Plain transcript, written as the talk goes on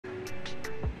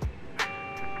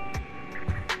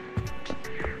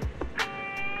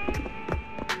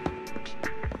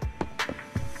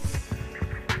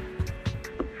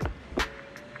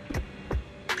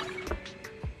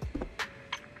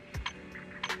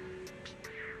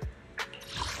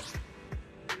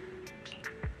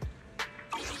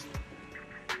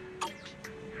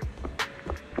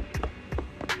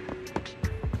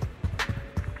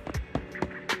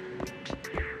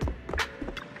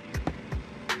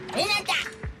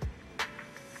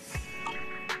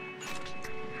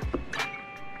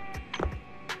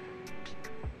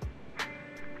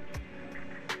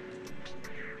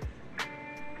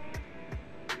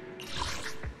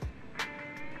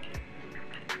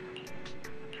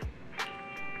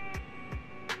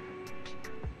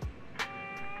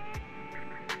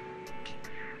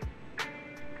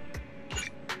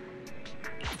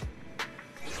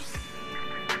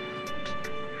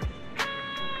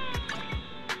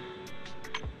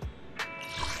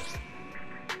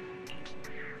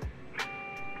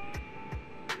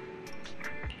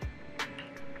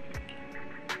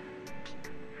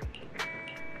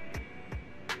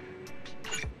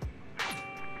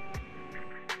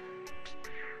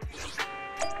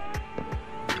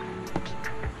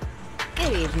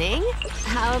Good evening.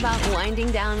 How about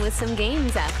winding down with some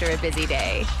games after a busy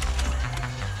day?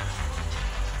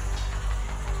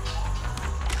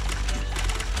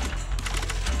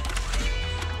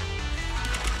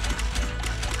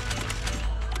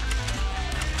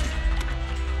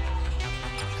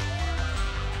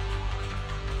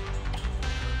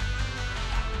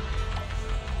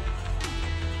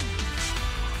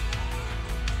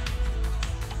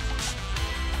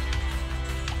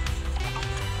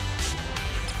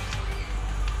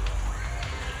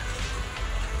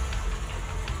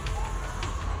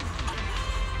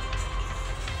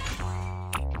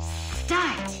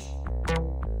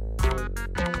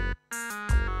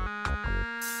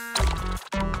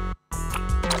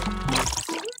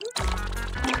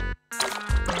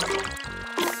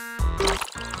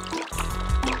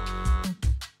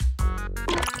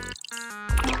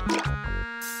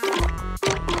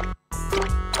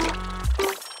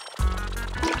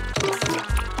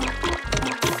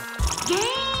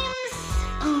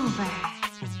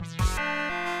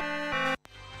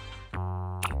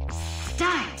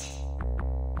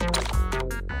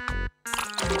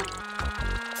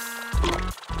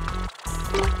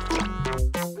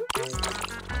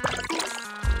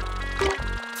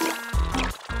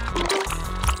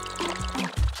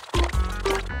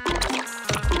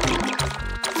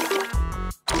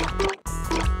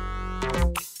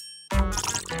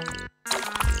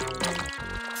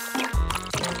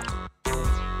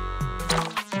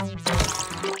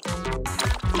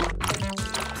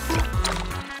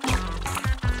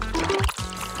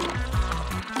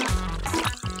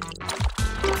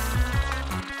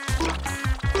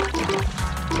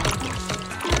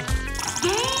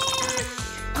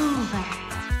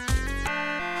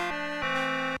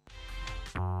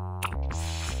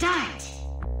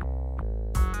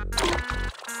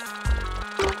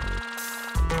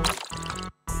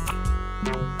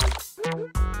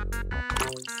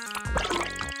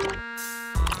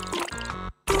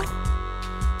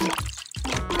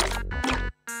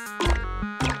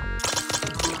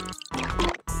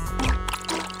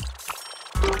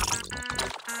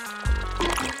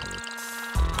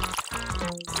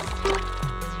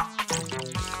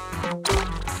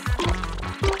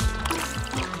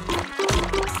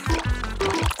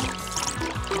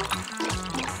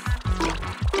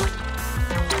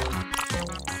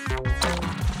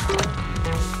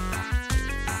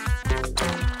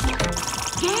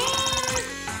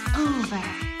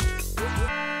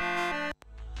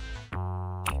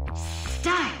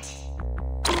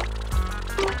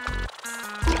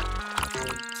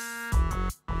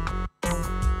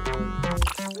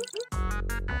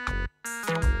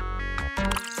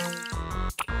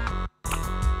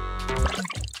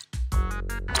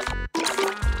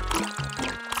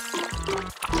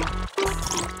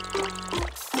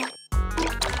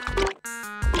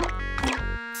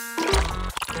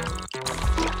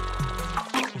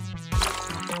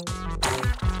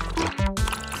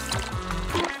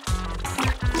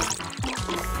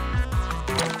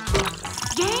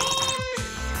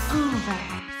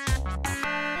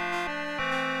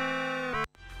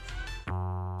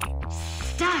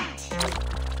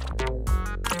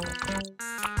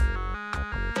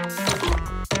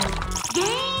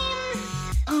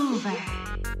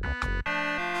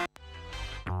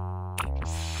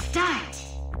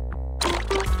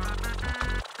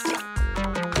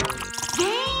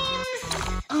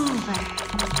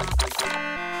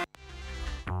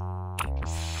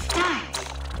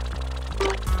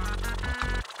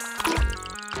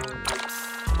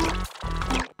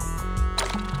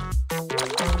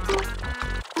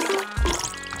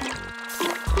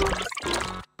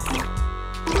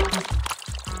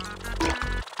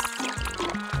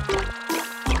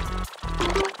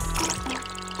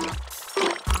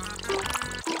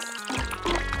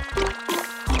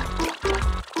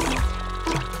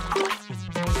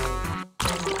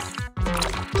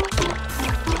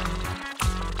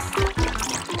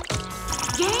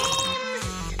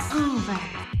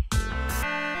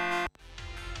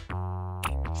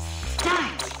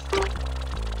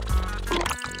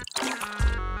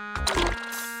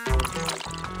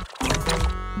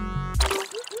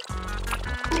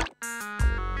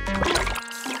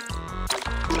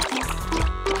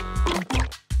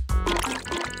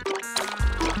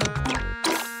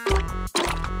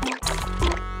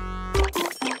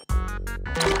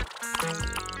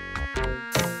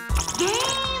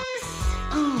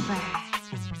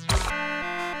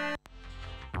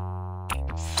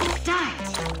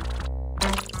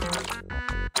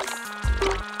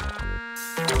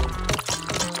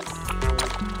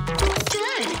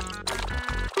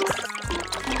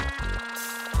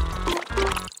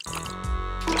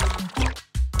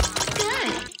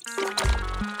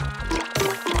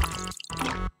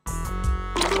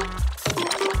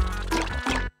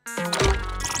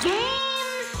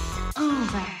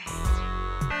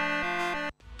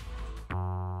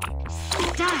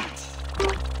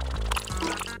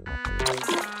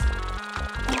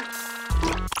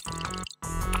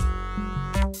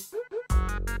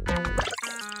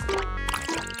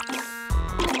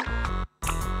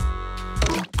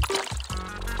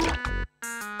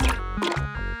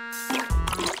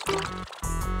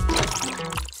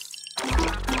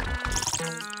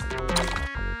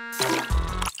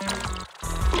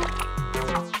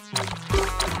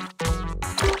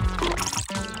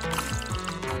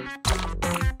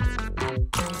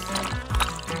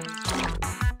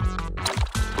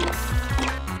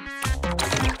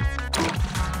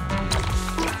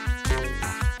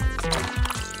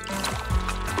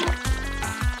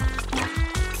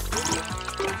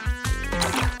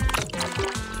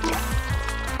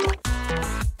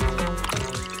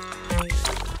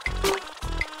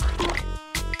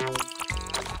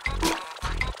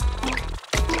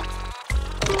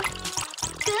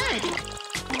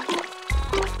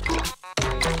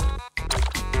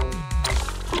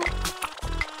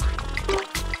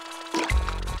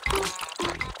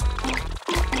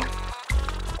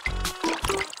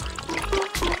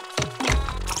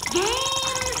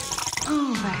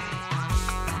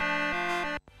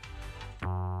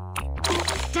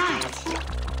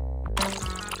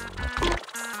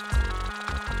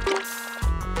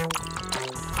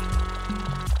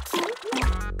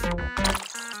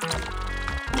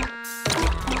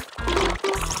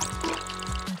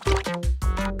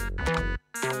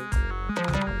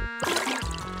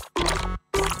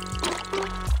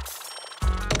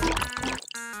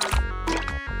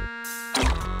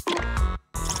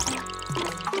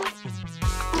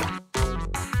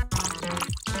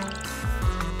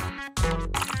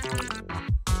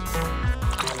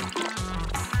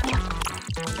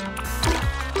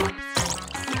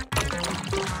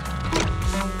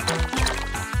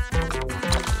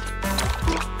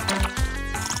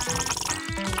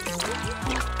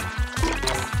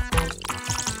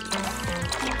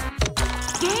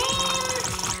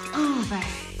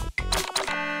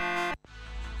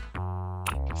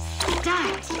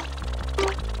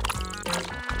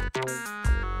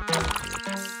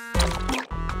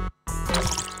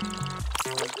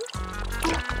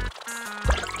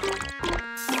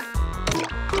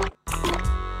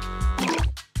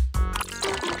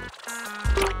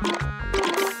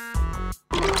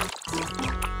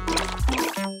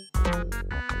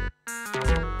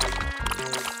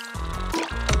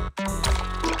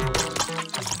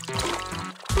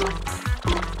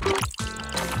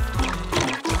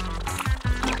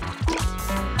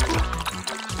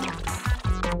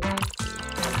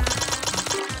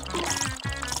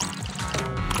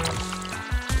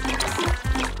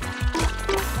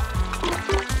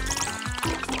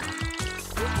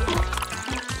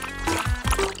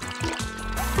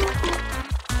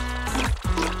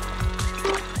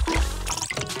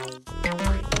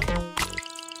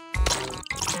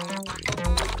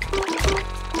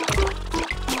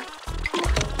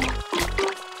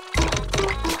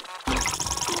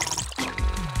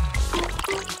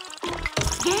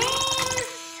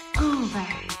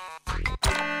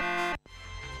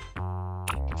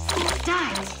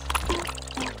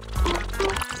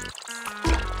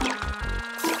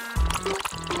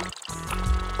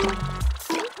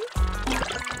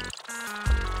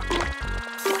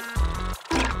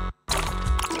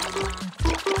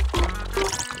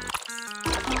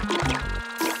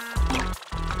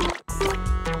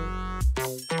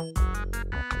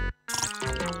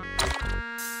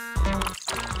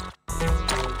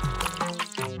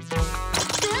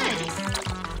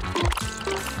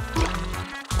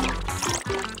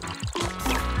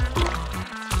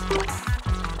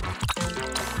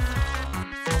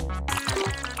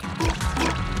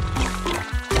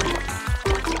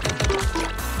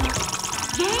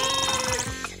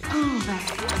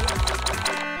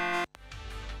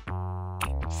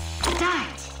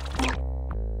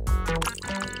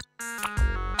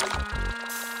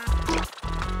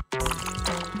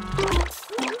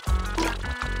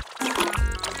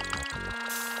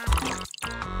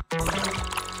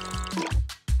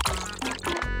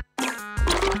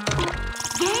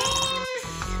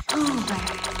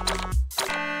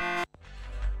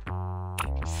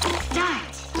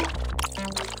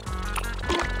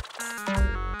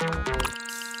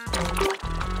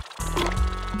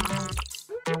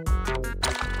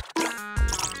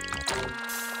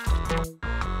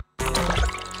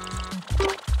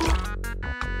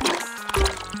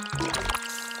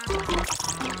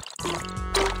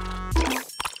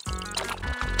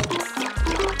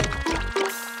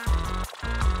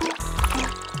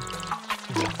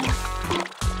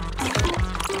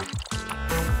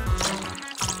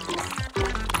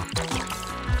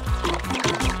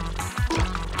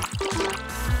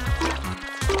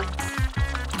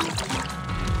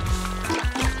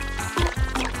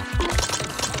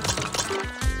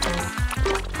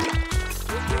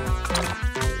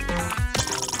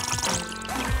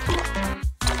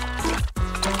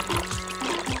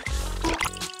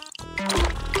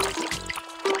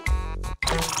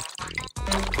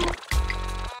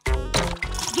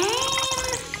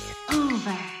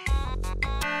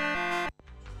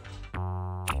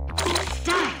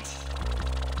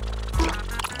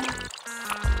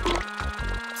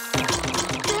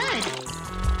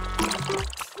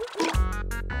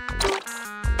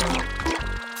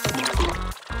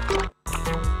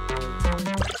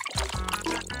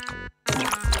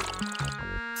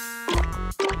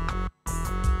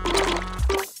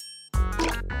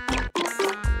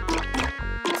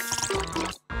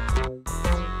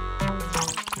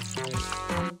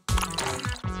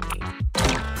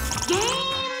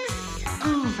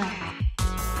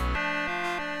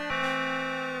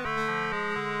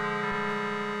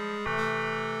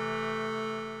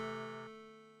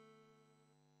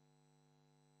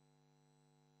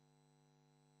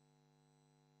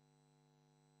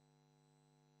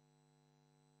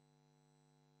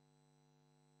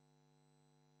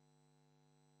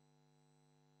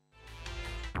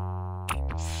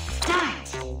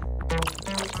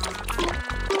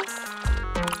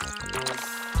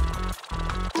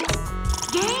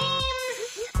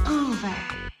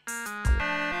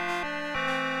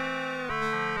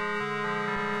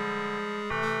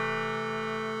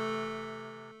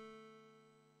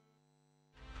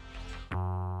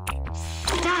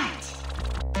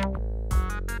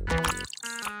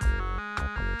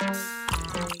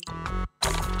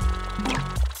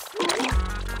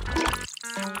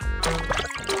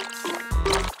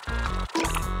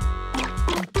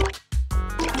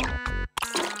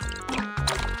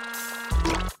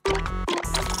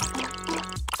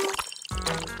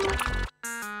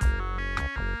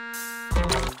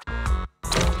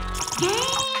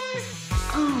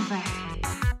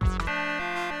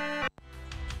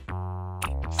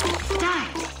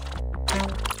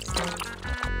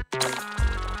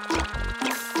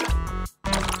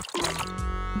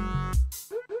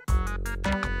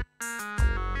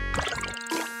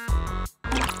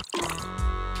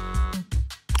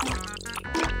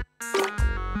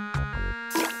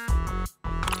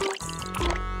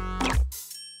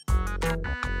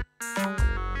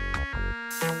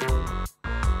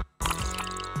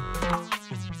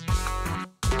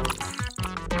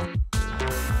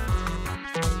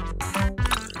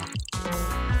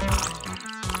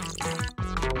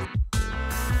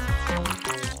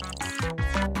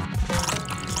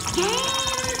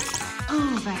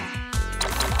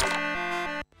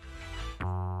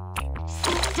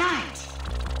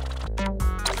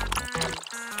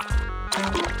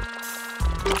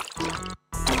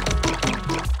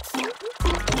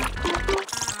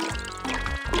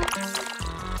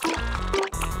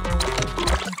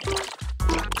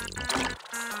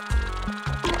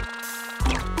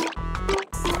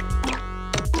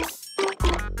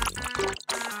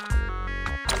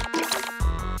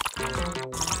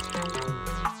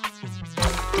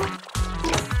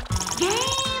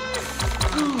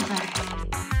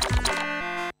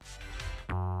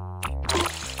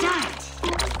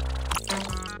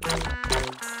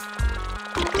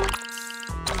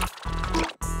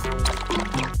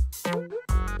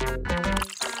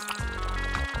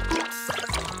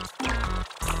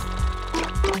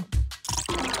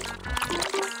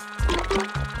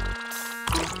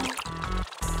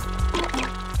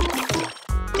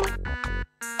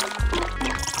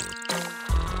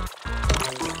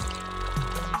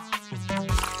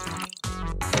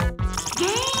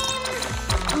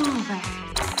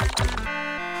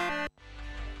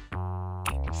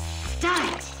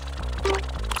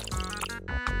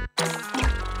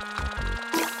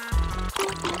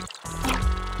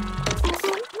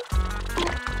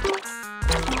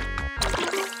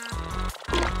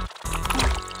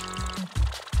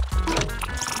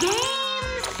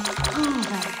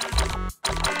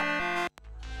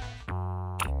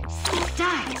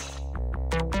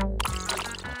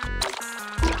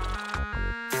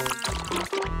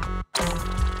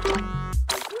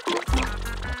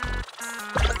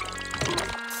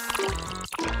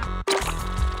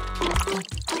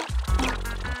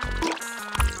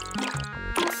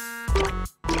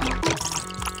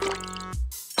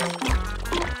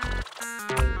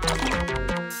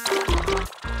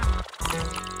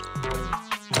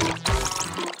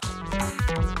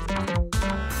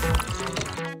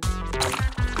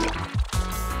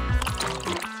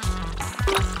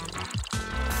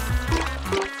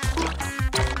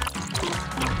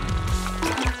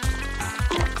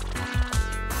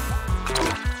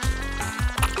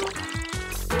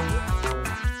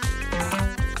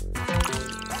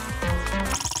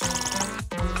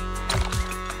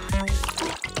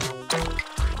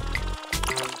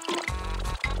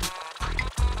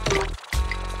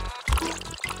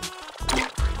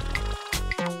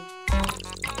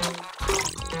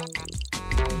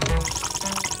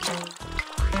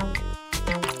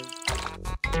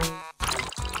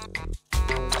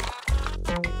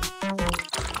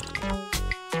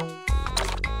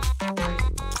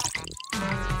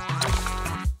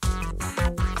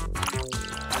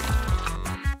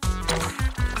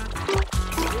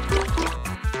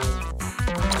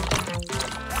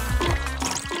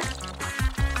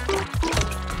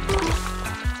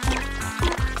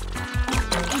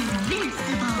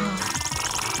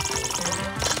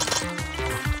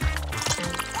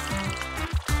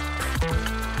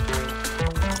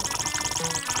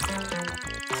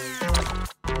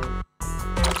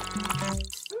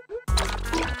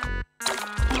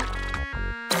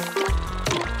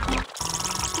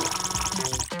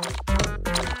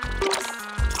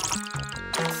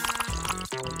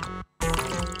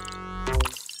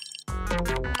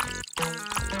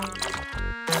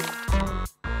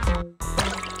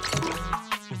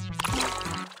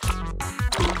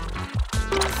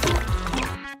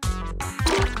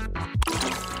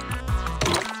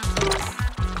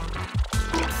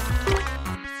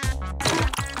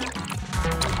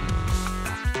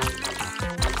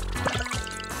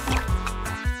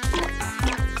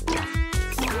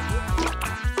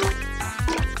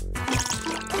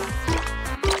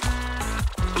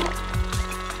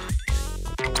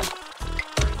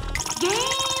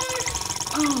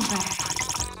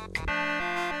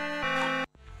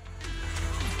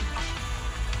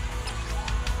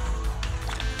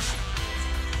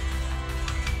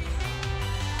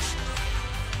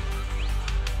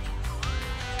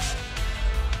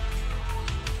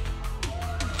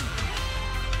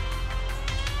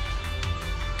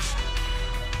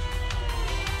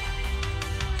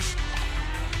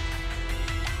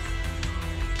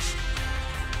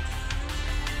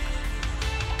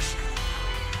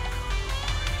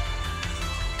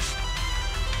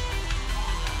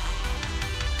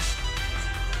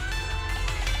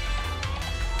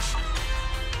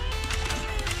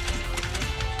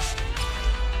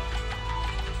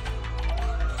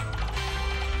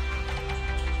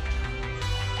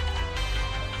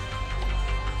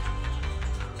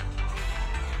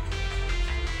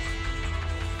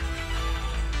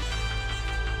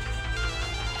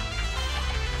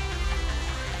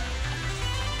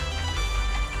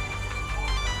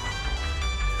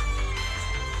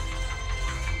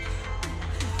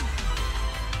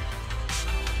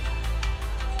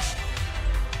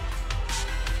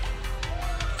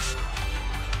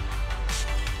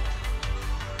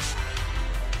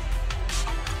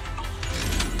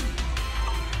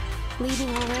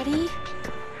 Leaving already?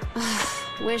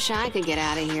 Wish I could get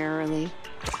out of here early.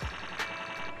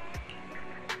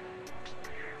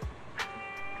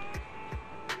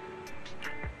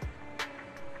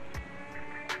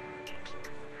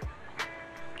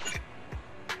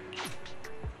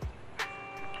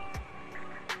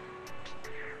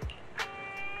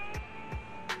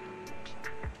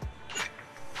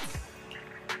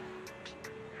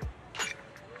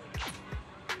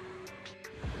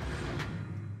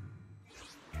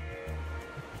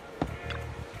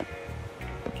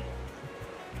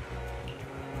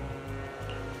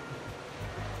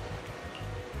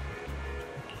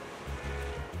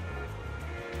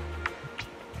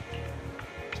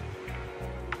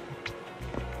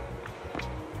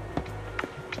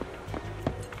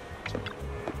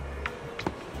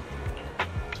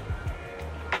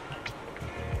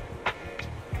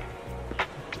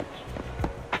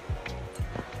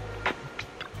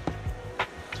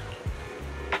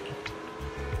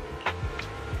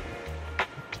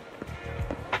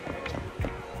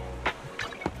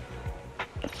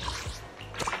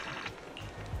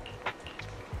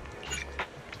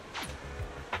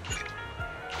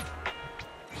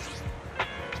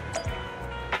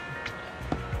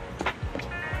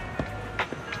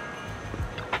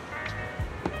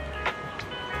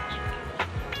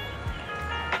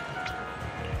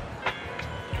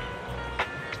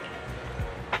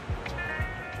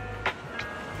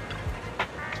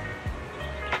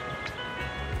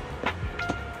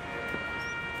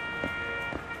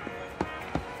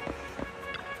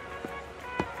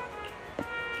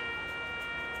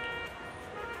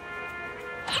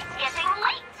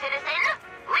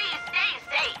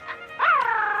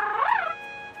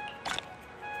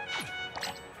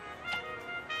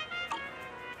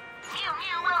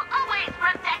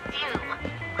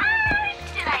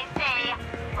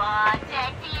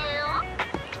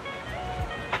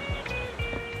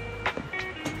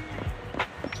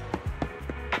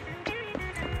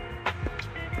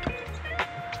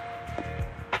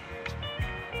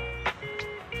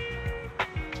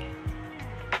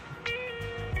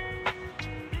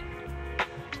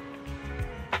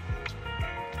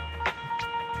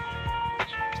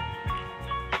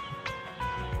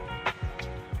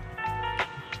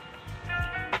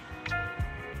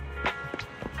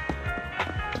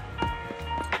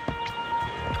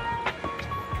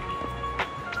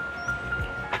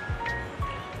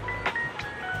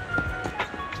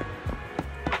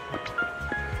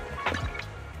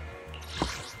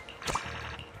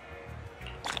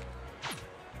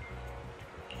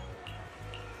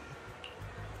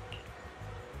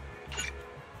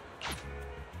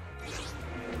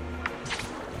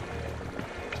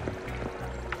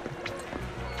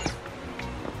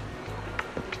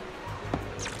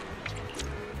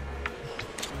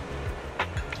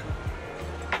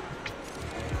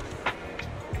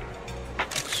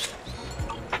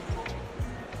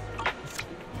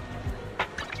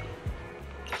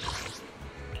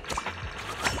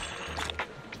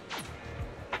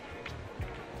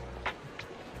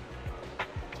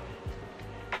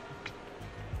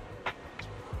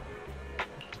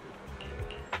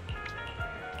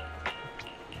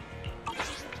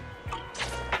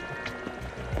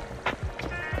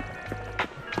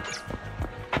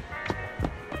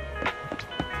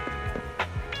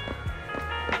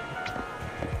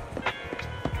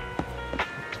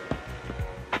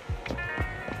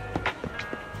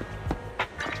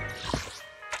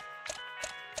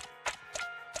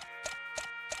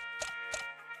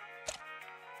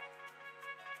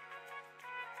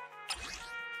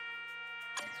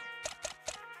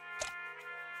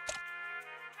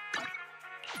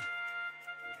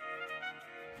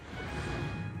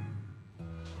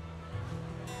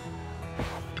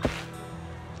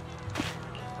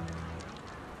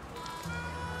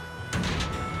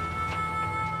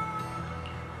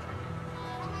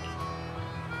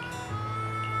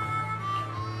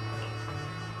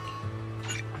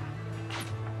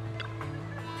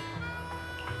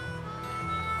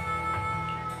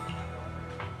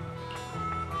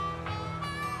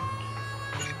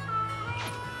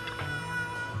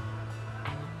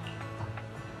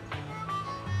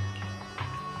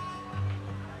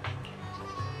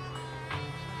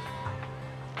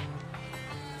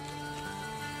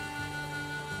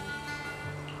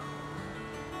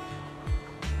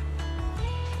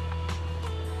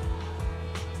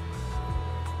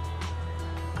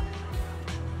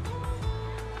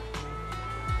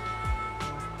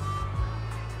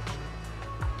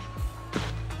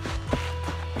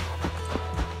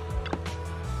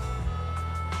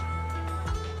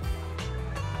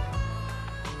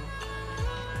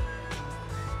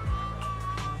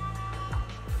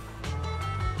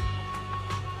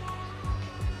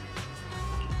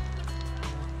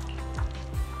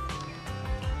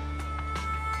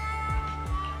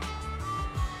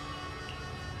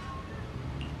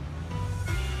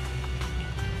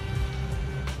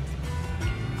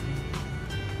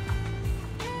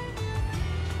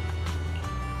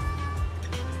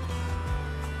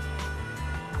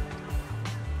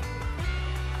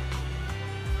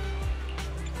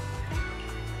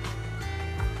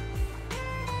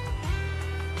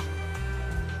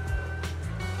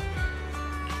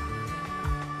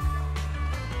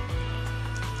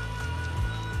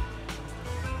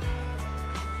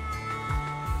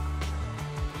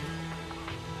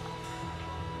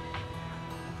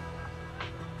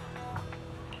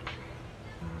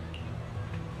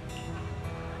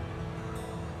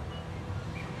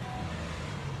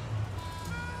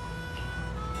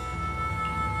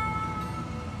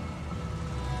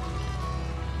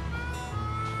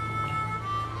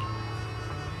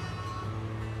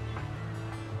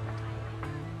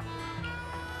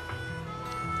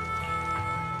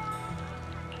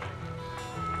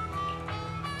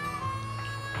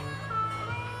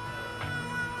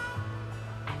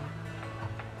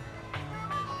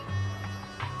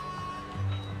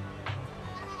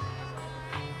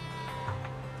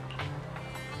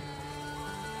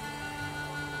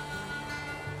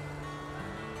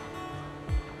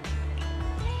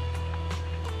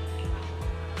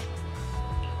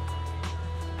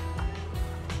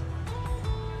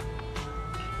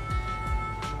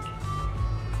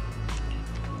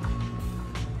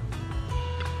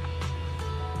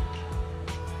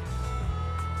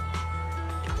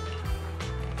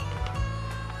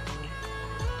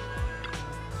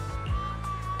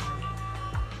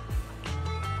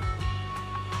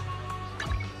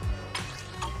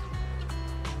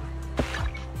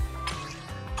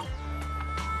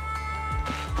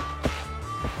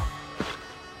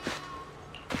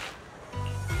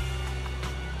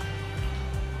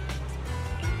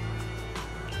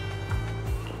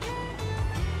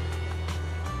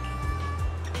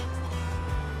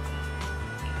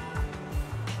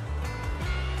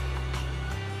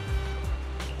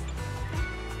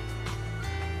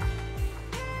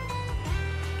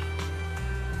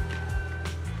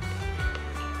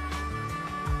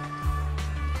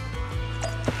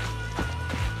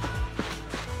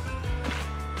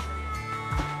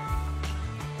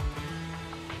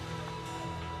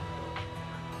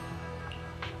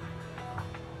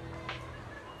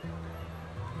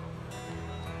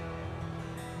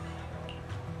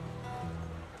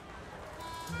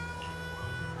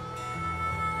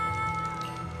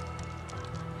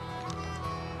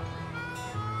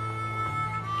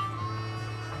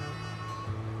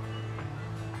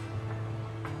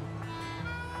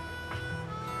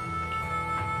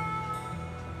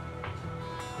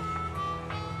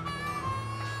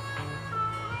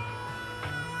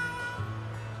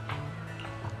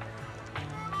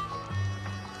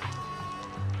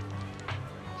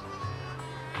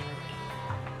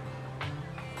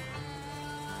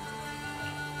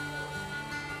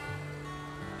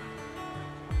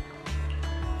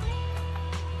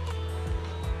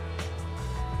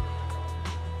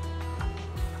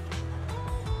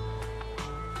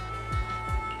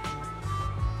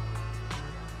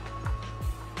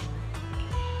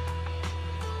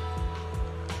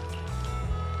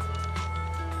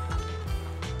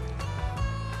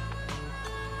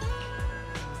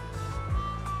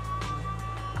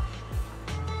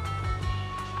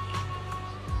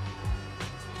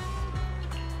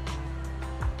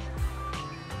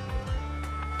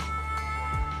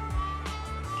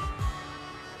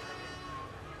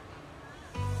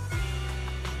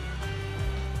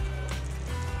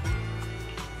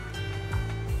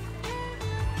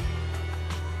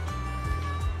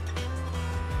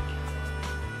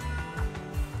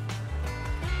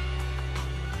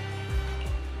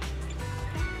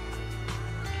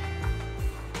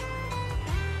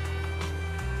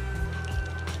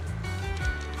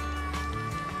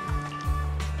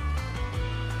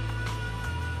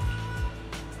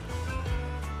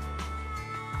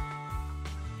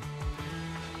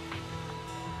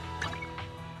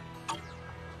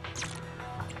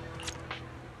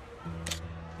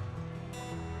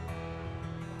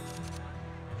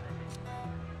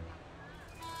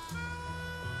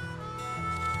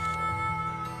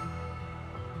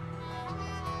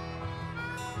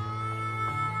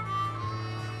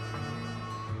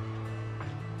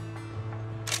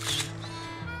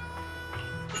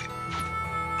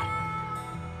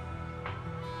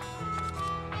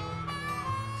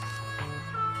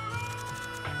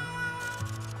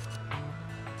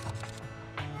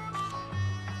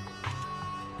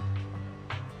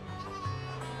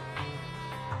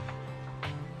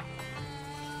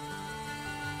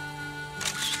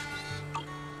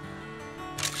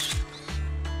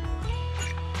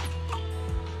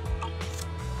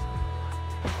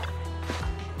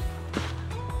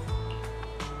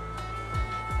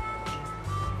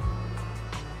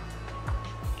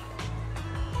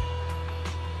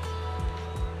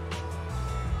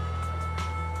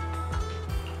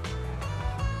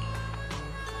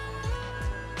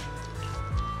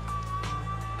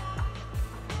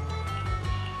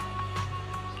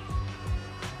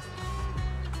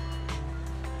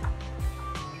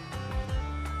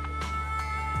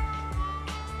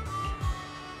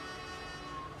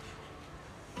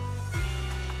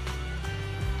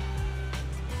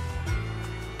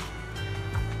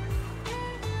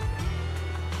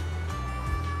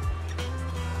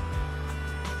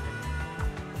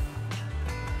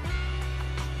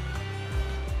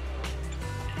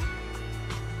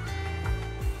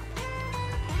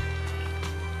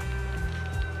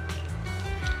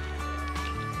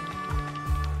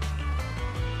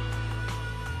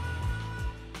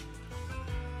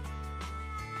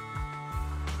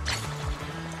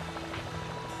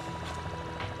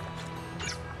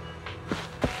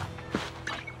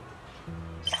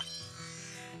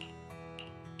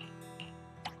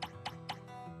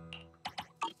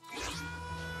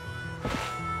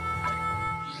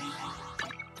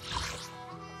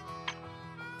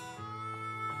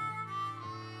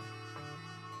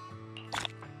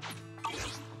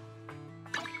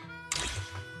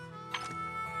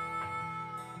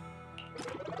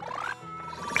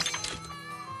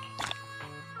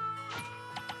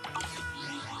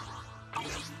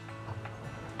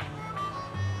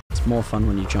 more fun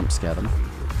when you jump scare them.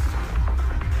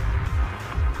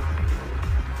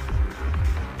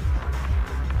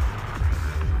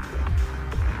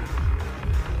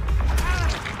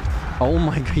 Oh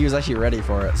my god, he was actually ready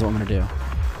for it. That's what I'm gonna do.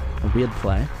 A weird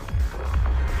play.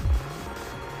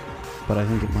 But I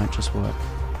think it might just work.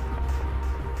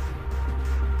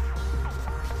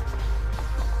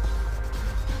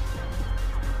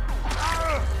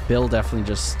 Bill definitely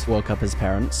just woke up his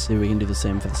parents. See if we can do the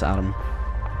same for this Adam.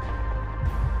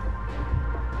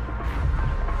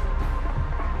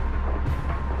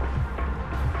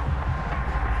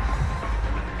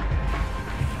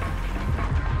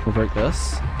 We'll break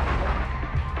this.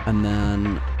 And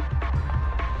then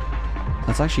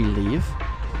let's actually leave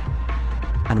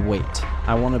and wait.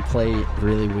 I want to play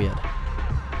really weird.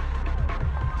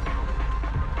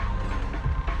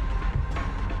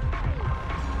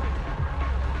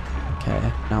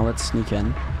 Okay, now let's sneak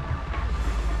in.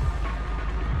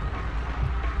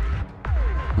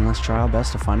 And let's try our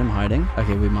best to find him hiding.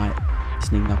 Okay, we might be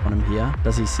sneaking up on him here.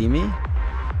 Does he see me?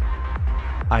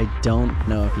 I don't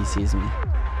know if he sees me.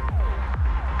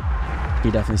 He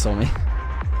definitely saw me.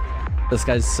 This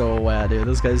guy's so aware, dude.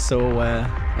 This guy's so aware.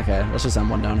 Okay, let's just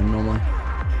M1 down him normally.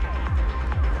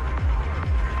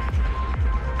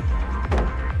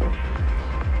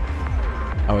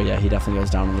 Oh yeah, he definitely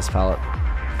goes down on this pallet.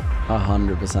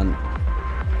 100%.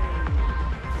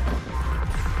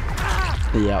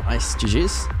 Yeah, nice.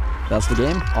 GG's. That's the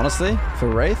game. Honestly, for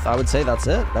Wraith, I would say that's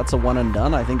it. That's a one and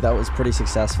done. I think that was pretty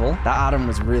successful. That Adam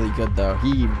was really good though.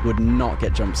 He would not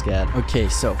get jump scared. Okay,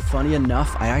 so funny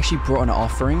enough, I actually brought an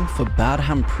offering for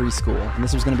Badham Preschool. And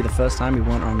this was going to be the first time we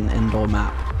weren't on an indoor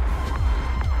map.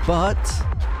 But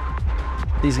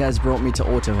these guys brought me to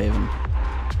Autohaven.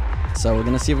 So we're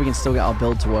going to see if we can still get our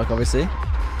build to work, obviously.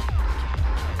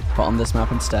 But on this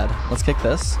map instead. Let's kick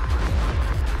this.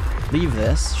 Leave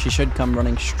this. She should come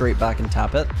running straight back and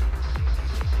tap it.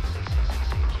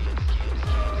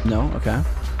 No? Okay.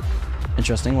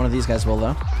 Interesting. One of these guys will,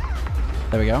 though.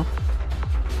 There we go.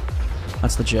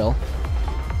 That's the Jill.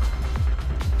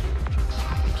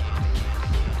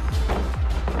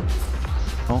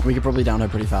 Oh, we could probably down her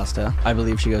pretty fast here. I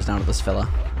believe she goes down to this filler.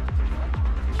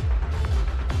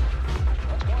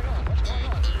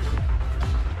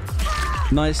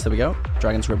 Nice, there we go.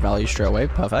 Dragon's Grip value straight away,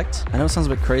 perfect. I know it sounds a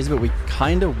bit crazy, but we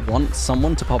kind of want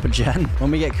someone to pop a gen.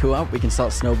 When we get Ku up, we can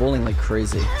start snowballing like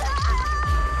crazy.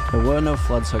 There were no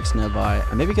Floods hooks nearby.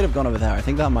 I maybe could have gone over there. I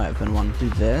think that might have been one. Do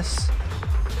this.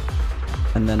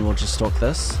 And then we'll just stalk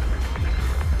this.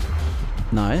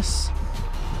 Nice.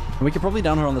 And we could probably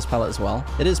down her on this pallet as well.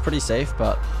 It is pretty safe,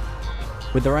 but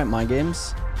with the right mind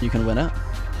games, you can win it.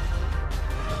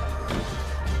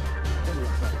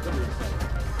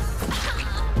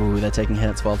 Ooh, they're taking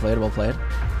hits. Well played, well played.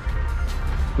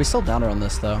 We still down her on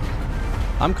this, though.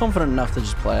 I'm confident enough to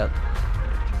just play it.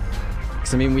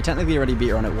 Because, I mean, we technically already beat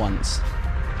her on it once.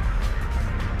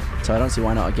 So I don't see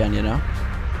why not again, you know?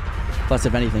 Plus,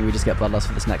 if anything, we just get Bloodlust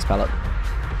for this next pallet.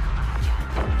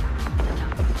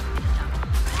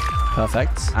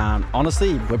 Perfect.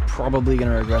 Honestly, we're probably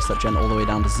going to regress that gen all the way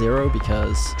down to 0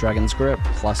 because Dragon's Grip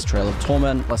plus Trail of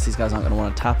Torment, plus these guys aren't going to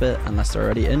want to tap it unless they're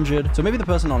already injured. So maybe the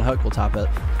person on hook will tap it.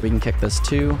 We can kick this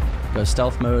too, go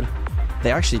stealth mode.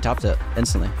 They actually tapped it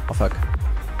instantly off hook.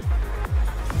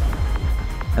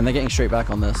 And they're getting straight back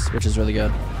on this, which is really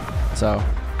good. So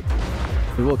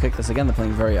we will kick this again. They're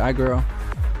playing very aggro.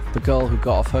 The girl who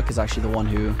got off hook is actually the one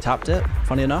who tapped it,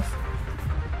 funny enough.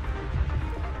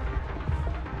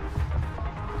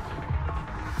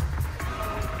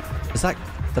 Is that...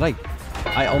 Did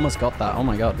I almost got that. Oh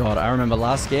my god. God, I remember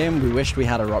last game, we wished we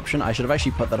had Eruption. I should have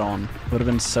actually put that on. It would have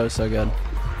been so, so good.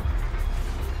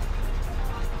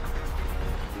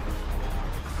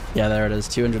 Yeah, there it is.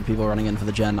 200 people running in for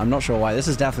the gen. I'm not sure why. This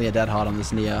is definitely a dead hard on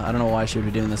this Nia. I don't know why she would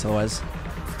be doing this otherwise.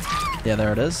 Yeah,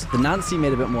 there it is. The Nancy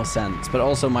made a bit more sense, but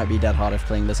also might be dead hard if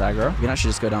playing this aggro. We can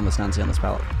actually just go down this Nancy on this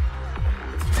pallet.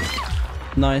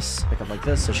 Nice. Pick up like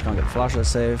this so she can't get the flasher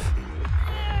save.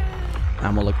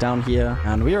 And we'll look down here.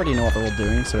 And we already know what they're all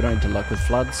doing, so we don't need to luck with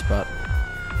floods, but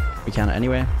we can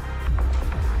anyway.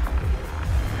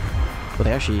 But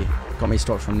they actually got me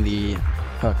stalked from the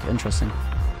hook. Interesting.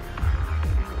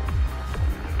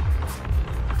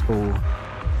 Oh.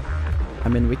 I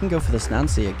mean, we can go for this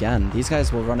Nancy again. These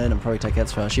guys will run in and probably take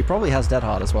hits for her. She probably has dead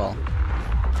hard as well,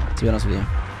 to be honest with you.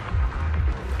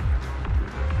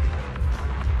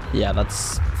 Yeah,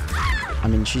 that's... I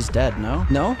mean, she's dead, no?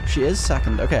 No? She is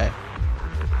second. Okay.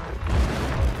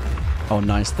 Oh,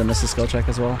 nice. The missed skill check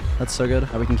as well. That's so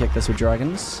good. We can kick this with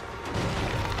dragons.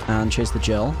 And chase the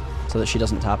Jill so that she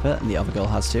doesn't tap it and the other girl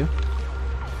has to.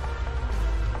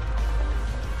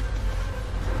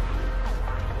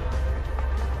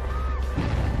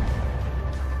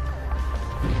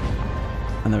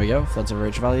 And there we go. Floods of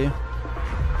rage value.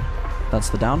 That's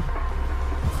the down.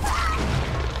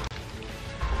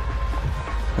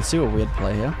 Let's do a weird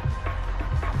play here.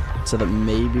 So that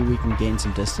maybe we can gain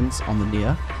some distance on the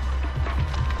Nia.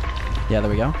 Yeah, there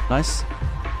we go. Nice.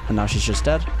 And now she's just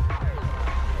dead. If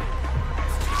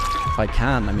I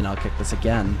can, I mean, I'll kick this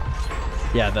again.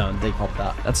 Yeah, they popped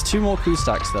that. That's 2 more coup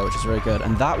stacks though, which is very good.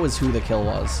 And that was who the kill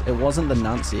was. It wasn't the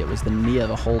Nancy, it was the Nia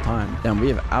the whole time. Damn, we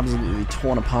have absolutely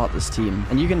torn apart this team.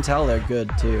 And you can tell they're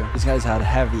good too. These guys had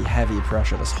heavy, heavy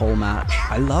pressure this whole match.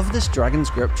 I love this Dragon's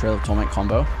Grip Trail of Torment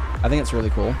combo. I think it's really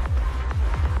cool.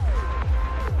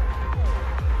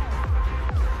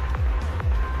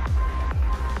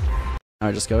 Now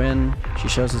I just go in, she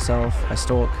shows herself, I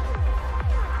stalk.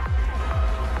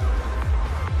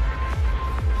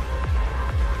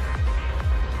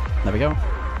 There we go.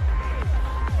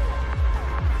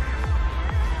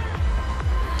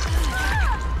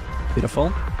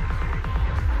 Beautiful.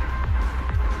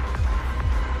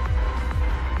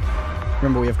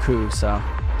 Remember, we have coup, so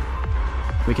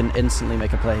we can instantly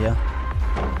make a play here.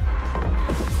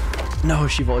 No,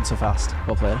 she voted so fast.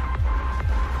 Well played.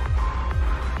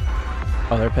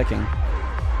 Oh, they're picking.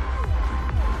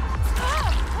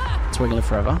 It's wiggling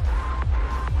forever.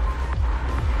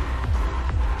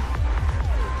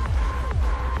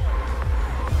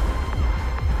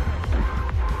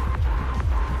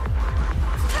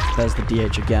 There's the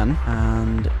DH again,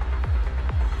 and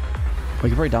we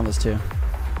can break down this too.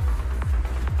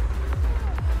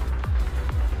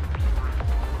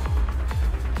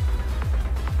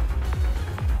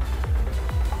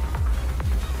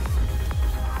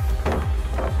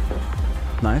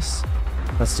 Nice.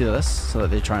 Let's do this so that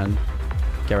they try and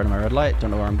get rid of my red light. Don't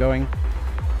know where I'm going.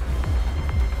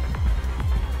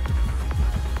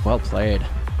 Well played.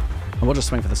 And we'll just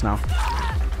swing for this now.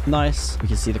 Nice. We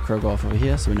can see the crow go off over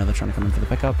here, so we know they're trying to come in for the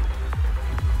pickup.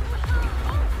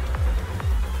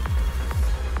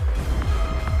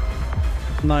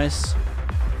 Nice.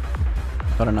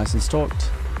 Got her nice and stalked.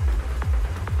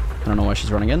 I don't know why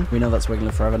she's running in. We know that's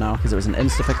Wiggler Forever now because it was an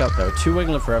insta pickup. There are 2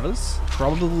 Wiggler Forevers.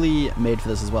 Probably made for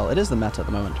this as well. It is the meta at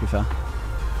the moment, to be fair.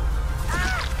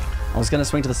 I was going to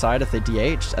swing to the side if they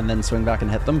DH'd and then swing back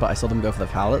and hit them, but I saw them go for the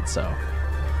pallet, so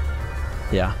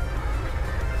yeah.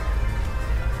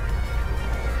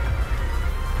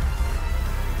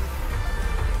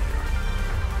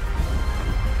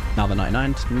 Now the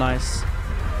 99, nice.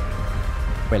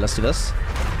 Wait, let's do this.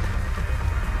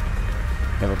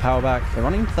 We have a power back. They're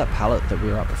running into that pallet that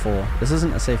we were at before. This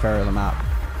isn't a safe area of the map.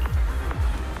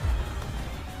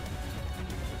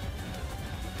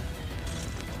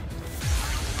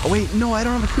 Oh wait, no, I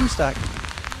don't have a coup stack.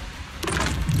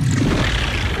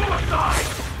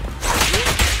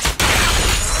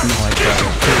 No, I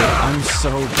don't. Dude, I'm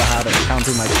so bad at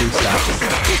counting my coup stacks.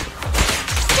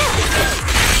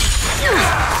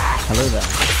 Hello there.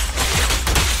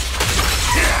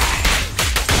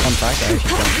 Fun fact, I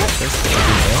actually don't get this.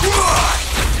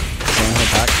 So her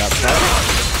back, that's that.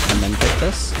 And then pick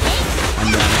this.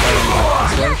 And then going back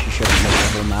this way, she shouldn't make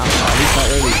the whole map. At least not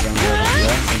early zone over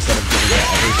here, instead of giving her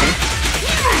everything.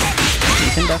 You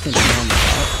can definitely do on the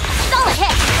top. Solid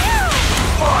hit!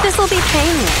 This'll be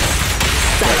painless.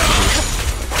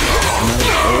 And that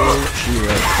is all she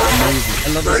wrote. Amazing.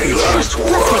 I love this. Let's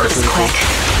make this quick.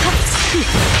 You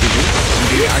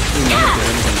do actually know that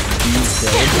anything these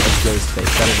builds as Ghostface.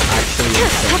 That is actually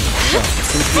insane. So,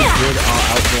 since we did our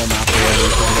outdoor map already,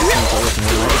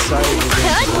 I decided we're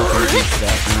going to go through each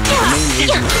step. The main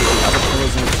reason is the other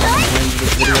players in the comments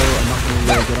this video are not going to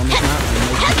be really good on this map, and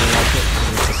most people like it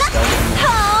because it's a stealth map.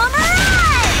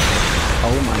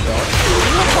 Oh my god.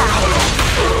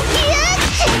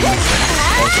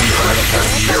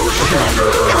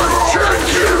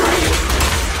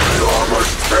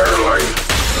 Almost barely.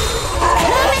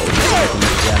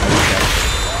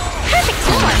 Perfect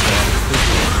form.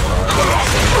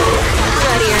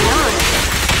 Ready or not,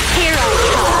 here I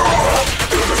come.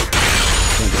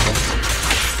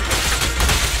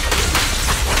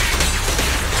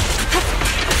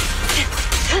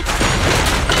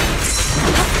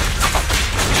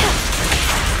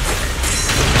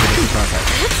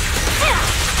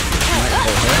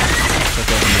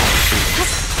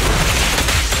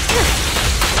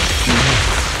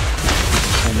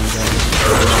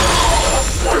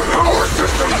 Power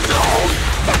system down.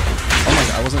 Oh my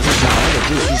god, I wasn't thinking about it.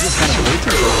 Dude, she's just kind of way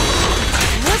too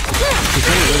focused. She's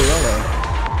doing it really well though.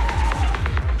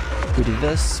 If we do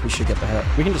this, we should get the hit.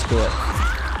 We can just do it.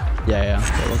 Yeah.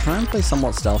 Okay, we'll try and play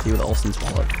somewhat stealthy with Olsen's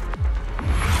wallet.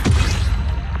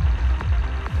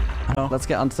 Let's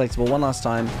get undetectable one last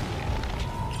time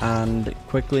and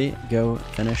quickly go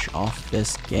finish off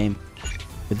this game.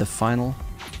 with the final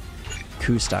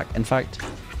coup stack. In fact,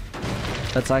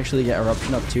 let's actually get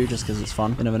Eruption up too, just because it's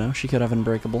fun. You never know. She could have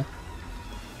Unbreakable.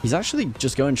 He's actually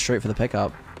just going straight for the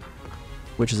pickup,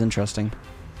 which is interesting.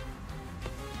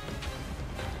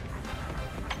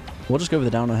 We'll just go with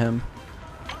the down on him.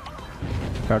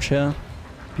 Crouch here.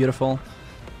 Beautiful.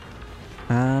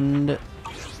 And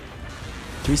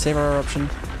do we save our Eruption?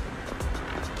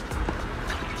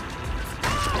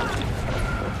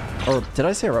 Or did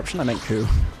I say Eruption? I meant coup.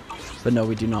 But no,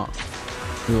 we do not.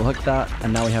 We will hook that,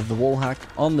 and now we have the wall hack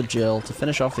on the Jill to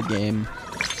finish off the game.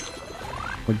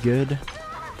 We're good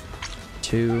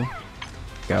to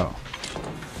go.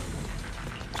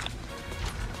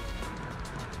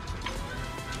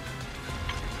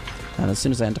 And as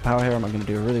soon as I enter power here, I'm going to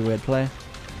do a really weird play.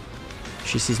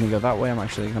 She sees me go that way, I'm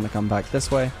actually going to come back this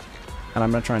way. And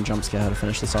I'm going to try and jump scare her to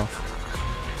finish this off.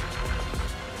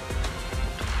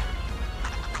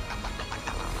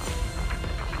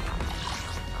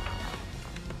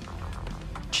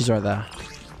 She's right there.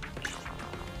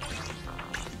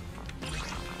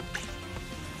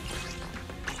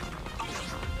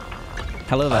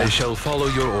 Hello there. I shall follow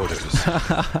your orders.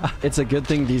 It's a good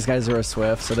thing these guys are a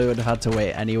Swift, so they would have had to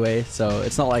wait anyway. So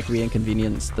it's not like we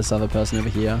inconvenienced this other person over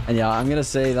here. And yeah, I'm gonna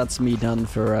say that's me done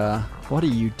for, what are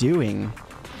you doing?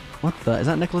 What the? Is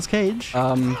that Nicolas Cage?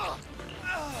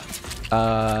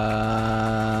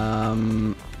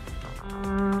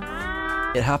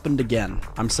 It happened again.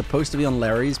 I'm supposed to be on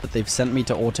Larry's, but they've sent me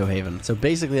to Auto Haven. So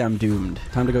basically, I'm doomed.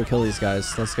 Time to go kill these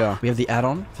guys. Let's go. We have the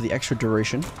add-on for the extra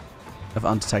duration of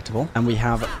undetectable, and we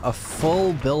have a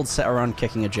full build set around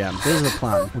kicking a gem. Here's the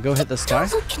plan. We'll go hit this guy.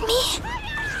 Look at me.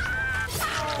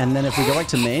 And then if we go back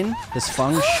to main, this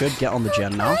Fung should get on the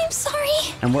gem now. I'm sorry.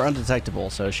 And we're undetectable,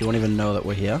 so she won't even know that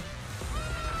we're here.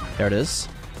 There it is.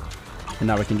 And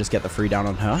now we can just get the free down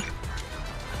on her.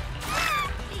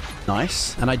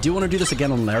 Nice. And I do want to do this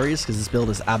again on Larry's, because this build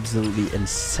is absolutely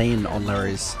insane on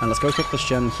Larry's. And let's go kick this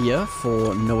gem here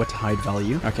for nowhere to hide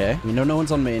value. Okay. We know no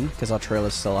one's on main, because our trail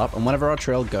is still up. And whenever our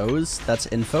trail goes, that's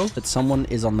info that someone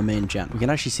is on the main gen. We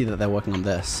can actually see that they're working on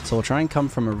this. So we'll try and come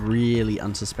from a really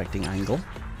unsuspecting angle.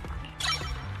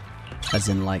 As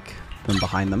in, like, from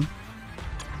behind them.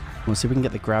 We'll see if we can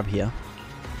get the grab here.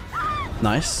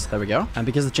 Nice, there we go. And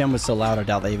because the gem was so loud, I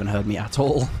doubt they even heard me at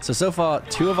all. So far,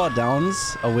 2 of our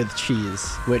downs are with cheese,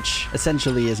 which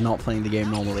essentially is not playing the game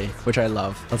normally, which I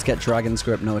love. Let's get Dragon's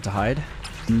Grip, nowhere to hide.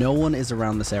 No one is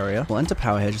around this area. We'll enter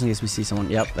power here just in case we see someone.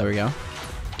 Yep, there we go.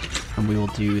 And we will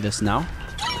do this now.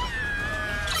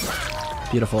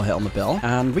 Beautiful hit on the bill.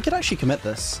 And we could actually commit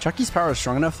this. Chucky's power is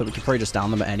strong enough that we could probably just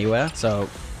down them anywhere. So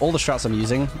all the strats I'm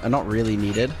using are not really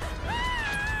needed.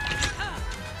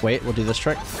 Wait, we'll do this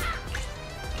trick.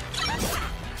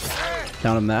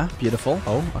 Down him there. Beautiful.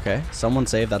 Oh, okay. Someone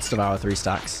saved. That's Devour 3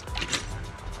 stacks.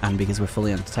 And because we're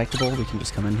fully undetectable, we can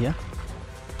just come in here.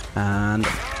 And...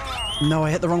 no,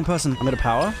 I hit the wrong person. I'm going to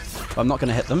power, but I'm not going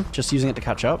to hit them. Just using it to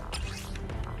catch up.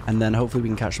 And then hopefully we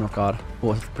can catch them off guard.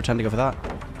 Or pretend to go for that.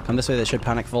 Come this way. They should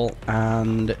panic full.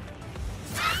 And...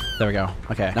 there we go.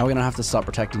 Okay, now we're going to have to start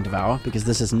protecting Devour, because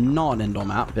this is not an indoor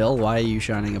map. Bill, why are you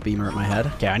shining a beamer at my head?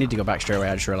 Okay, I need to go back straight away.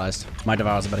 I just realized. My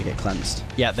Devours better get cleansed.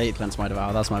 Yeah, they cleansed my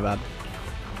Devour. That's my bad.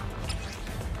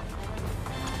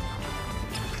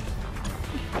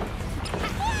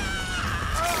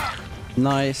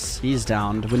 Nice. He's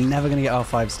downed. We're never going to get our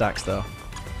 5 stacks, though.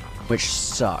 Which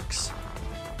sucks.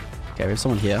 Okay, we have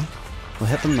someone here. We'll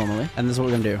hit them normally. And this is what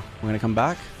we're going to do. We're going to come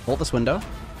back, hold this window,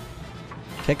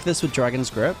 kick this with Dragon's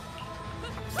Grip,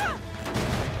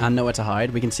 and nowhere to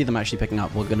hide. We can see them actually picking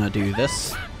up. We're going to do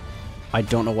this. I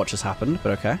don't know what just happened,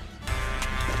 but okay.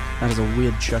 That is a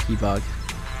weird Chucky bug.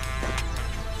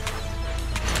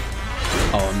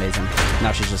 Oh, amazing.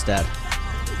 Now she's just dead.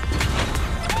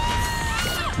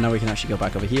 Now we can actually go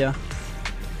back over here.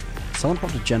 Someone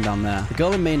popped a gem down there. The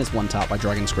girl in main is one tap by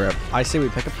Dragon's Grip. I say we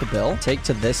pick up the bill, take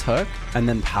to this hook, and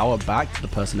then power back to the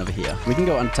person over here. We can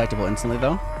go undetectable instantly,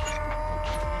 though.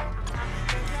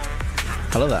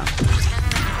 Hello there.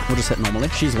 We'll just hit normally.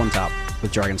 She's one tap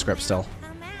with Dragon's Grip still.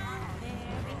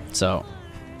 So,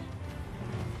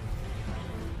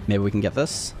 maybe we can get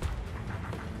this.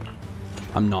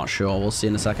 I'm not sure. We'll see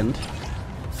in a second.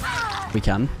 We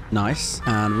can. Nice.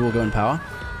 And we will go in power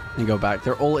and go back.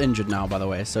 They're all injured now, by the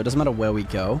way, so it doesn't matter where we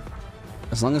go.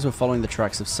 As long as we're following the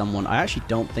tracks of someone. I actually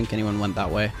don't think anyone went that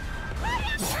way.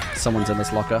 Someone's in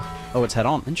this locker. Oh, it's head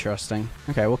on. Interesting.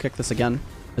 Okay, we'll kick this again.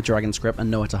 The Dragon's Grip and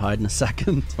nowhere to hide in a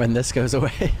second when this goes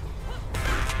away.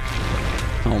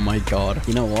 Oh my god.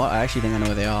 You know what? I actually think I know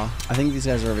where they are. I think these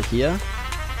guys are over here.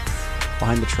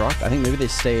 behind the truck. I think maybe they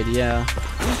stayed, yeah.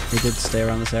 They did stay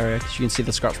around this area, because you can see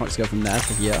the scratch marks go from there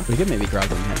to here. We could maybe grab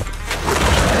them here.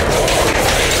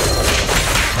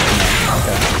 No,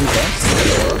 okay. Who's this?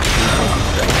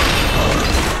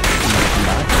 And then come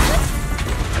back.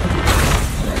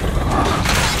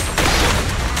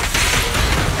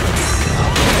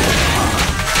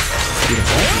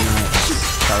 Beautiful. Nice.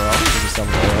 Power off. We'll just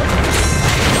double power up.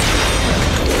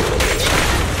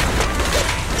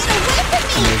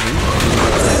 Amazing.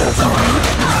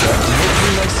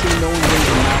 Hopefully I see no one brings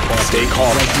a map off. Stay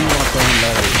calm. I do want to throw in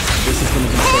Larry. This is going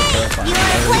to be so terrifying. And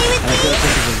I feel like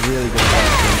this is a really good part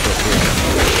of the game.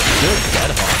 Good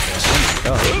dead hawk. Oh my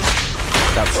god.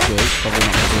 That's good. Probably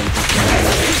not going to do anything.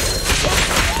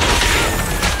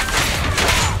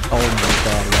 Oh my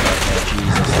god, okay,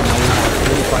 Jesus. Now we have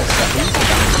 45 seconds to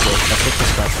damage it. That's it for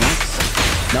scratch marks.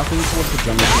 Nothing towards the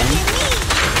jungle thing.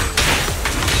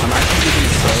 I'm actually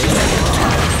going to say that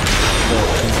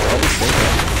he's probably safe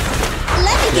there.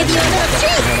 Let me give you a little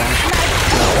treat!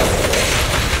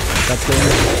 That's going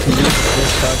to use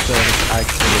this character is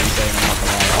actually insane, I'm not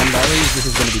gonna lie. On Larry's,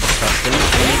 this is going to be disgusting.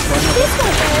 And it's going to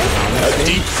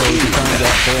be so you can try and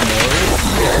get 4 more.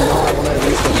 No, I want to at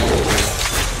least get more.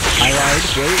 I lied.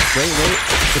 Wait.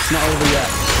 It's not over yet.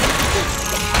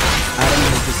 Adam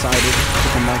has decided to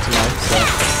come back to life, so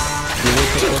we will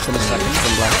pick this in a second from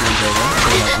Black Man's over, so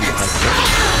we have undetected it.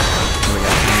 There we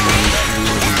go. And we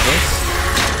will do this.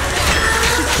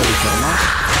 So we kill him off.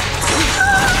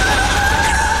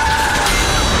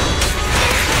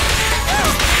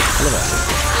 I love it.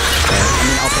 Okay. I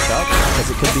mean, I'll pick up,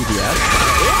 because it could be DS.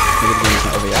 Maybe the game's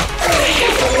not over yet.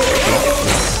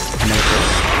 Yes.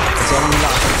 It's only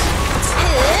lasts.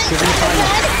 Give me time.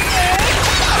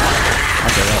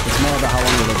 Okay, well, it's more about how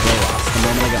long it'll go last. The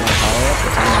moment I get my power up,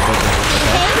 the time will go down,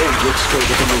 okay? Look straight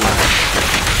at the moon.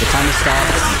 The timer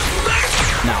starts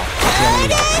now. That's how long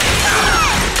it lasts.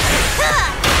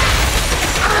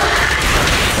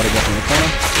 Gotta get from the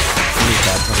corner. He's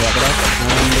dead. I'll wrap it up.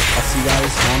 And I'll see you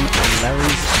guys on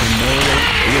Larry's Memorial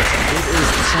Theater. It is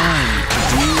time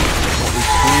to do what we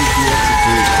came here to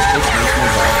do. This makes my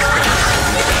job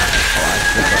alright,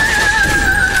 good job.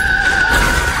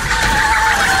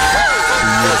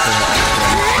 Beautiful action.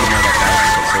 You know that guy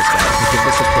is so scared. So give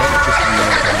this a click just to know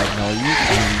that I know you.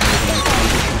 And we're going to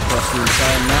transition across the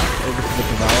entire map over to the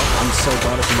Devour. I'm so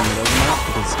glad it's in the middle of the map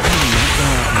because I'm not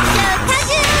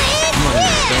going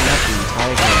to stand up the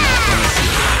entire game. I'm going to see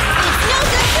it. It's no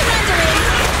good surrendering!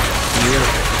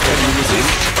 Beautiful. What are you using?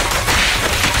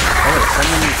 Oh wait,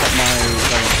 someone got my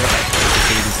dragon sword back. So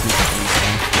we can sneak up on this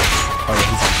one. Oh yeah,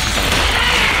 he's on.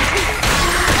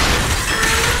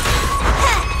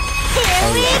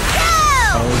 Here we go!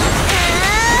 Oh yeah.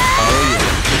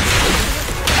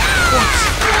 What?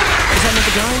 Is that not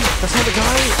the guy? That's not the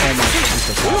guy? Oh my god, I'm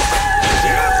so sad.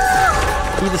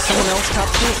 Either someone else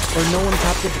tapped it, or no one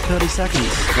tapped it for 30 seconds.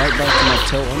 Right back to my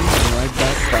totems, and right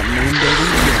back to that moon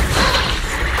building.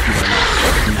 You don't know.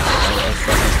 No, that's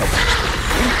helpful.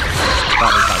 That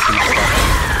was like not stopping.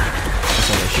 It's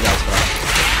okay, she got for that.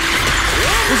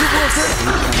 Is it worth it?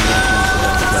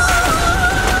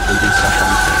 We do stuff on.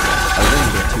 I was going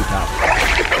to do a 2-tap.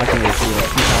 I can really feel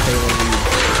it. 2-tap there when we go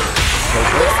for it.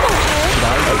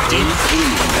 Die. 3, 2,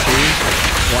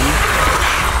 1.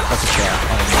 That's a chair.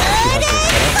 Oh no, she has this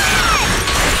set up.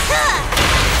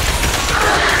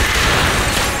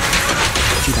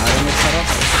 She died on this setup.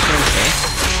 That's very safe.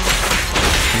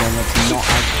 And then let's not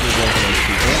actually go for those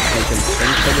people. They can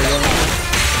think that we're going to.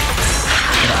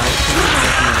 But actually,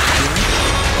 we're going to experience.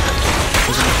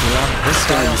 We're going to grab this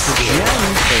guy with the gem.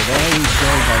 So there we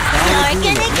go. Now we're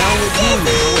doing it. Now we're doing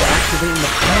it. We're activating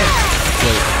the plant.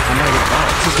 Wait, I'm not even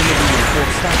about it. This is going to be my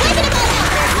 4th stack.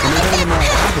 I'm not even know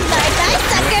how to do it. Bye-bye,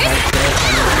 suckers! Right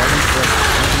there, I'm going to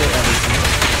activate everything.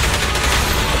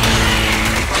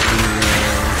 And we will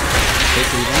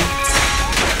take it again.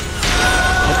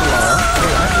 Hit the wall.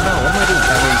 Wait, I forgot. What am I doing?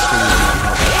 Every screen is not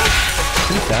helpful.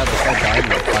 Too bad. This guy died in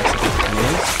like 5 seconds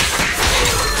anyways.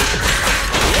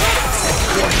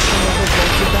 What? She never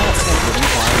bolted that? I didn't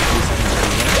fly in 3 seconds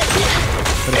anyway.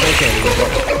 But it's okay. I'm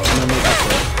going to make up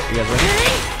for it. You guys ready?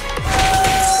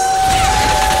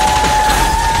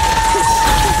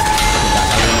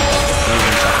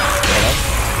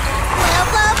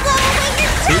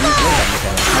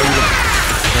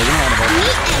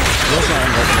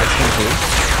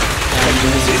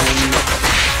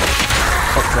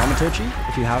 Dramaturgy,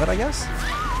 if you have it, I guess.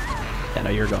 Yeah, no,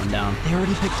 you're going down. They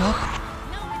already picked up.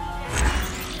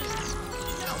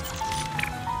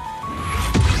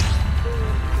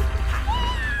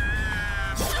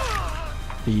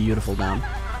 Beautiful down.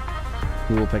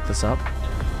 We will pick this up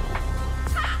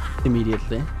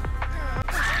immediately.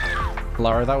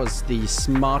 Lara, that was the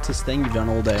smartest thing you've done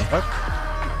all day. Look.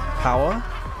 Power.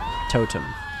 Totem.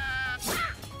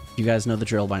 You guys know the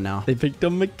drill by now. They picked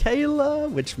up Michaela,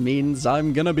 which means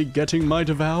I'm gonna be getting my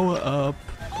Devour up.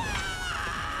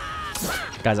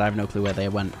 Guys, I have no clue where they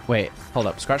went. Wait, hold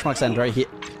up. Scratch marks end right here.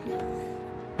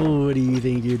 What do you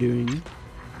think you're doing?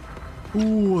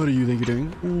 What do you think you're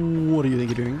doing? What do you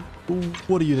think you're doing?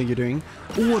 What do you think you're doing?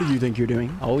 What do you think you're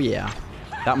doing? Oh, yeah.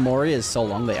 That Mori is so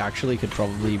long, they actually could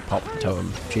probably pop the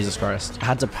totem. Jesus Christ. I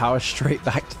had to power straight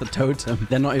back to the totem.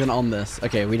 They're not even on this.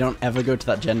 Okay, we don't ever go to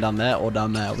that gen down there or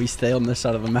down there. We stay on this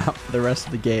side of the map for the rest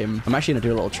of the game. I'm actually going to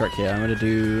do a little trick here. I'm going to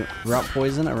do rat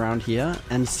poison around here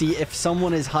and see if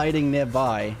someone is hiding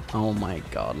nearby. Oh my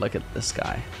god, look at this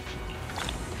guy.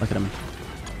 Look at him.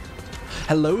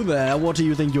 Hello there. What do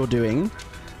you think you're doing?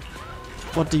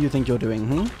 What do you think you're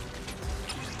doing,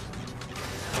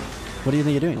 What do you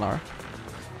think you're doing, Lara?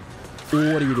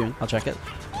 What are you doing? I'll check it.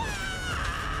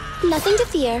 Nothing to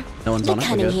fear. No one's on it.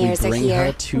 We're good. We bring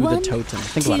her to the totem.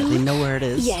 Think about it. They know where it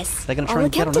is. Yes. They're going to try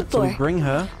and get on it, so we bring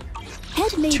her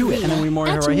to it, and then we Mori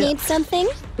her right here. Need something?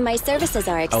 My services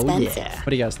are expensive. Oh, yeah.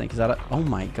 What do you guys think? Is that it? Oh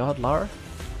my god, Lara.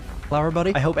 Lara,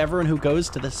 buddy. I hope everyone who goes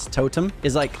to this totem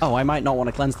is like, oh, I might not want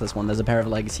to cleanse this one. There's a pair of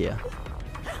legs here.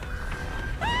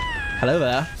 Hello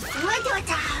there.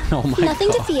 Oh my Nothing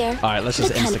god. to fear. All right, let's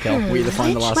just insta-kill. We either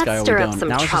find the last guy or we don't.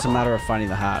 Now it's just a matter of finding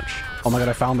the hatch. Oh my god,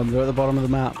 I found them. They're at the bottom of the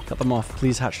map. Cut them off.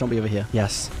 Please, hatch, don't be over here.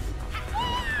 Yes.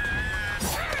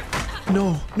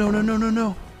 No. No, no, no, no,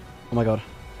 no. Oh my god.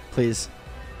 Please.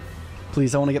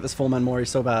 Please, I want to get this full man Mori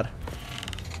so bad.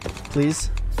 Please.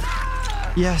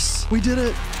 Yes, we did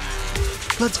it.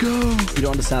 Let's go. You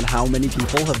don't understand how many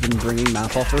people have been bringing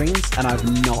map offerings, and I've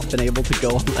not been able to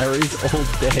go on Larry's all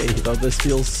day. But this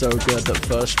feels so good that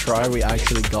first try we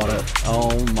actually got it.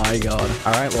 Oh my god.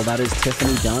 All right, well that is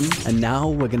Tiffany done. And now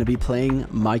we're going to be playing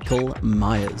Michael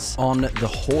Myers on the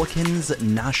Hawkins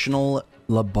National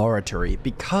Laboratory,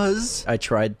 because I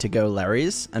tried to go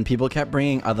Larry's and people kept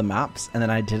bringing other maps and then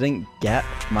I didn't get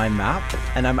my map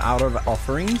and I'm out of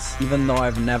offerings. Even though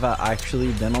I've never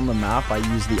actually been on the map, I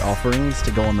use the offerings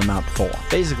to go on the map for.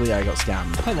 Basically, I got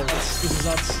scammed. Hello, this is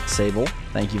us. Sable,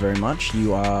 thank you very much.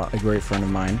 You are a great friend of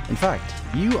mine. In fact,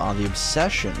 you are the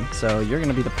obsession, so you're going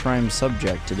to be the prime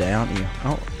subject today, aren't you?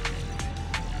 Oh.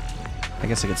 I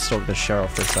guess I could stalk the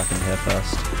sheriff for a second here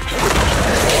first.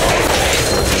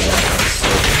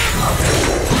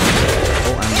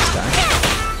 Oh, and this guy.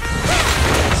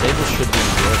 Sable should be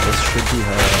good. This should be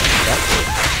her death.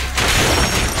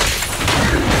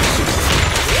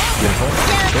 Beautiful.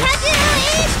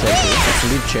 Chase. Let's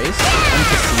leave Chase.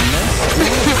 Unforeseen.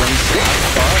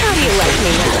 How do you like me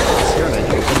now?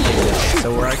 So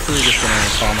we're actually just going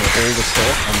to farm all the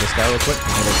stuff on this guy real quick.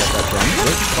 I'm going to get that drum.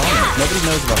 Which farm? Nobody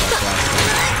knows about that last thing.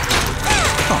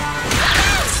 Oh.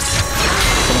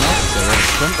 Someone else is there. We're going to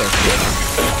sprint those two now.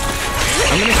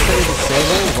 I'm going to say the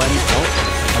Sable when... Oh,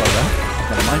 hello there.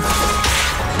 Never mind.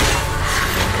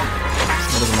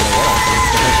 It doesn't matter what else.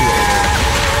 It's actually over there.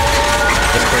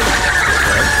 This bird is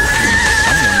disturbed.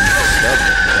 Someone disturbed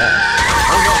it.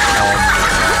 Yeah. Oh no. Oh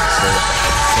my god.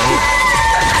 Save.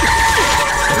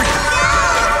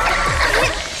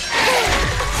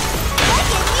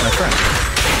 My friend.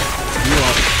 You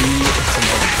are the key to some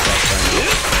other stuff right now.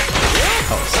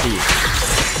 Oh, Steve.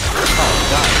 Oh,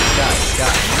 guys.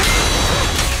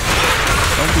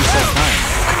 Don't be so kind.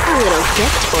 A little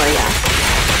gift for ya.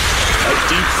 A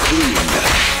deep clean.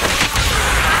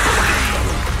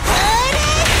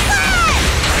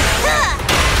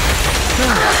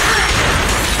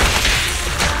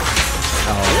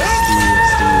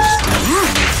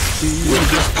 Steve. With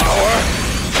this power?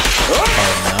 Oh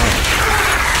no.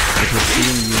 It would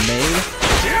seem you may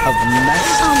have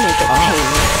messed I'll make it up. pay.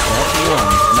 That's one.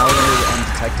 Now we're going to be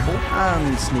undetectable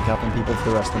and sneak up on people for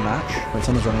the rest of the match. Wait,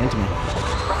 someone's running into me.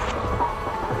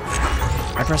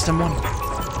 I pressed M1.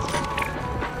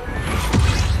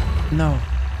 No.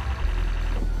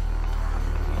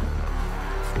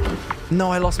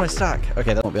 No, I lost my stack.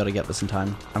 Okay, they won't be able to get this in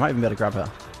time. I might even be able to grab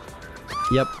her.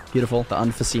 Yep, beautiful. The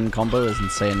unforeseen combo is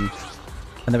insane.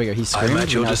 And there we go, he's screaming. I'm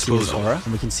at your disposal. Aura,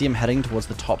 and we can see him heading towards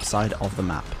the top side of the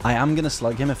map. I am going to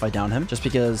slug him if I down him, just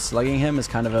because slugging him is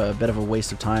kind of a bit of a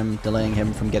waste of time, delaying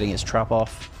him from getting his trap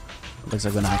off. Looks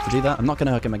like we're going to have to do that. I'm not going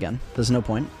to hook him again. There's no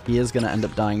point. He is going to end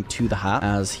up dying to the hat,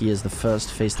 as he is the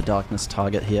first Face the Darkness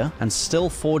target here. And still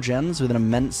 4 gens with an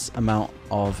immense amount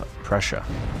of pressure.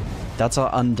 That's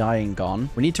our Undying gone.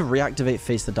 We need to reactivate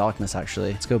Face the Darkness,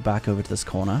 actually. Let's go back over to this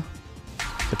corner.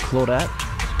 The Claudette.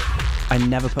 I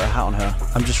never put a hat on her.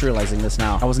 I'm just realizing this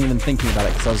now. I wasn't even thinking about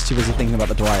it because I was too busy thinking about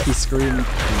the Dwight. He screamed. Okay,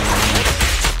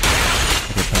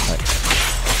 perfect.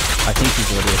 I think he's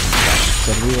already opened stuff.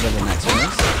 So do we order the next one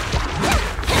is?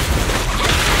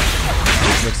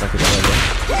 It looks like it's over.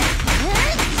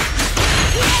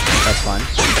 That's fine.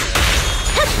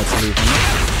 Let's leave him.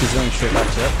 He's going straight back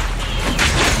to it.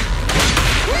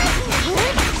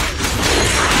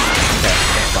 Okay,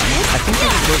 that's fine. I think we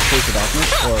just go Face of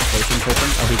Darkness or Potion Token.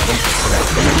 Oh, he thinks it's correct.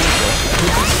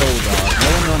 He's a Soul Guard. No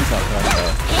one runs that right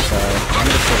there. So I'm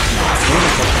going to switch now. I'm going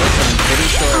to switch this and I'm pretty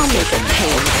sure I'll make it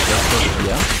pay.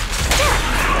 Yeah.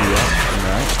 Yeah,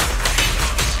 alright.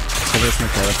 So there's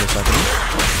Michaela for a second.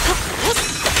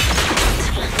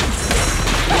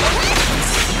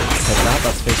 Hit that,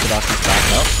 that's Face of Darkness back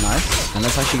up. Nice. And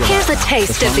let's actually go Here's back a now.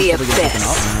 taste This of the one's probably gonna abyss. open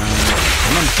up.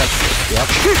 I'm untouched. Yep.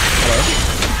 Hello.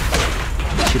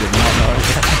 She did not know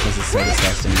that. This is so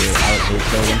disgusting, dude. I would hate to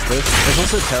go against this. It's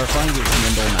also terrifying because it's an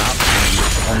indoor map and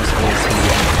almost always can be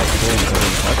untouchable until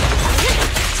we touch.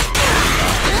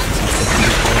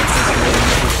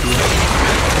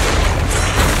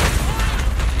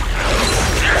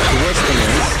 The worst thing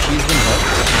is, she's been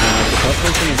hooked, and if her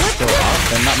person is still up,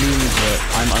 then that means that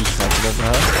I'm untouchable for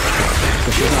her. So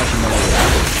she doesn't actually know where we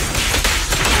are.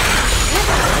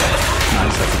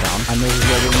 Nice, that's it down. I know this is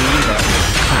what we mean, but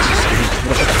I'm just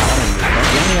look at the power on me.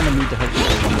 You only ever need to hook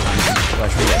people one time to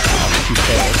actually get out. She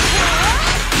failed.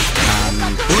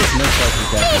 And who is most likely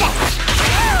dead now?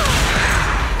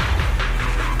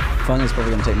 Fung is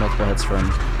probably going to take multiple hits for him.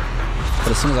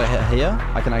 But as soon as I hit here,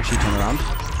 I can actually turn around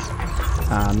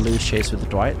and lose chase with the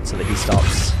Dwight so that he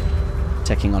stops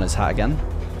ticking on his hat again.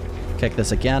 Kick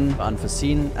this again,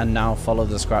 unforeseen, and now follow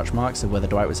the scratch marks of where the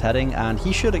Dwight was heading, and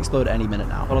he should explode any minute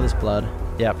now. Follow this blood.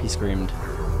 Yep, he screamed.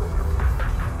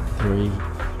 3,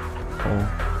 4,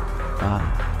 5.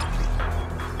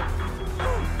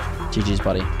 GG's,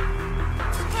 buddy.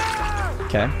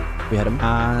 Okay. We hit him.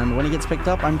 And when he gets picked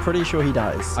up, I'm pretty sure he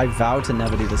dies. I vow to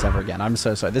never do this ever again. I'm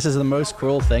so sorry. This is the most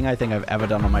cruel thing I think I've ever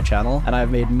done on my channel. And I've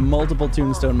made multiple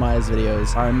Tombstone Myers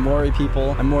videos. I'm worried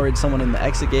people. I'm worried someone in the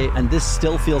exit gate. And this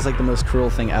still feels like the most cruel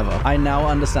thing ever. I now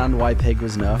understand why Pig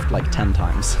was nerfed like 10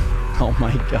 times. Oh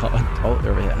my god. Oh,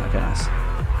 they're over here. Okay, nice.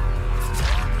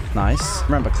 Nice.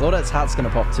 Remember, Claudette's hat's gonna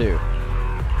pop too.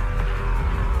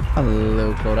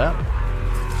 Hello, Claudette.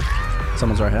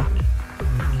 Someone's right here.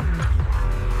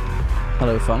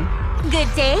 Hello, Fung. Good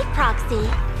day, Proxy.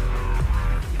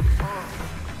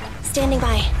 Standing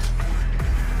by.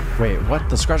 Wait, what?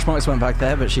 The scratch marks went back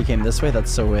there, but she came this way?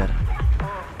 That's so weird.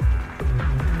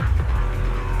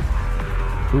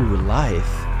 Ooh,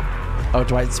 life. Oh,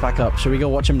 Dwight's back up. Should we go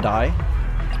watch him die?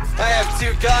 I have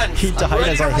 2 guns. He died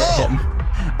as I hit him.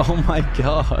 Oh my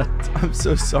god. I'm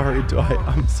so sorry, Dwight.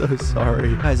 I'm so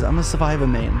sorry. Guys, I'm a survivor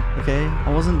main, okay?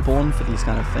 I wasn't born for these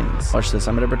kind of things. Watch this.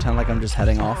 I'm gonna pretend like I'm just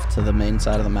heading off to the main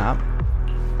side of the map.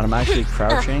 And I'm actually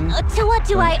crouching. To what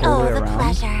do I going all owe way the around,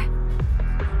 pleasure?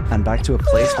 and back to a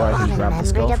place where I can grab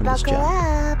this girl from this buckle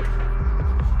jet.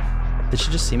 up. Did she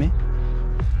just see me?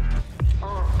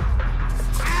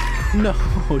 No,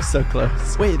 so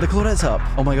close. Wait, the Claudette's up.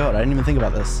 Oh my god, I didn't even think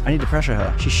about this. I need to pressure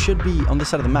her. She should be on this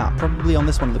side of the map. Probably on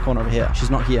this one in the corner over here. She's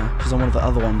not here. She's on one of the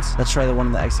other ones. Let's try the one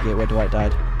in the exit gate where Dwight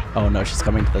died. Oh no, she's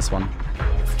coming to this one.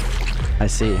 I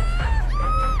see.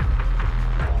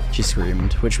 She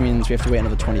screamed, which means we have to wait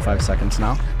another 25 seconds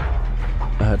now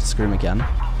for her to scream again.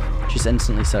 She's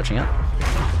instantly searching it.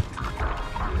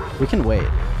 We can wait.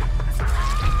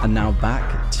 And now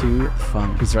back to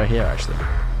Fung. He's right here, actually.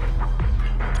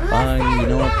 You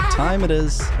know what time it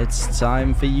is. It's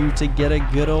time for you to get a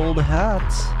good old hat.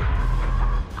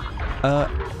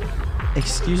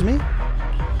 Excuse me?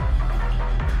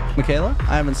 Michaela?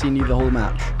 I haven't seen you the whole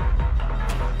match.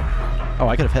 Oh,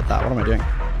 I could have hit that. What am I doing?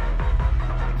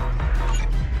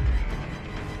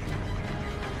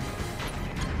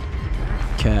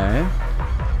 Okay.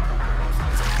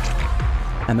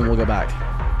 And then we'll go back.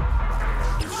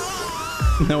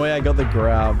 No way I got the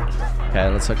grab. Okay,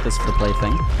 let's hook this for the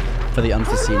plaything. For the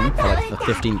unforeseen, for like the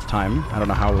 15th time. I don't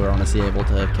know how we're honestly able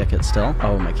to kick it still.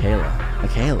 Oh, Michaela.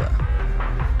 Michaela.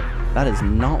 That is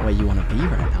not where you want to be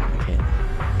right now, Michaela.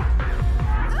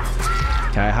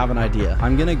 Okay, I have an idea.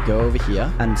 I'm going to go over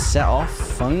here and set off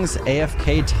Fung's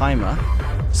AFK timer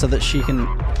so that she can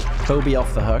Kobe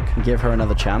off the hook and give her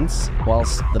another chance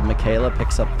whilst the Michaela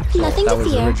picks up the claw. Nothing That to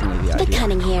was fear. originally the idea. The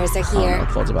cunning hairs are Oh here. no,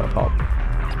 Claude's about to pop.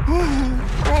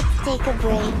 Let's take a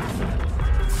break.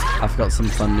 I've got some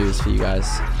fun news for you guys.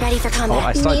 Ready for Oh, I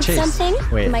combat? start Need chase. something?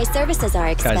 Wait. My services are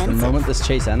Guys, expensive. the moment this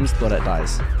chase ends, Claudette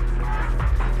dies.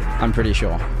 I'm pretty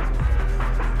sure.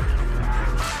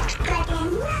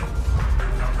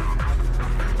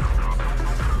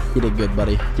 You did good,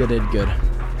 buddy. You did good.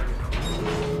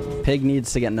 Pig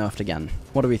needs to get nerfed again.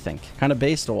 What do we think? Kind of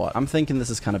based or what? I'm thinking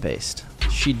this is kind of based.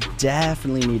 She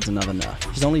definitely needs another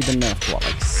nerf. She's only been nerfed, what,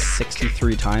 like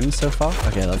 63 times so far?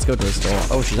 Okay, let's go to the store.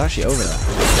 Oh, she's actually over there.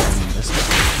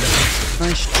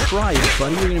 Nice try,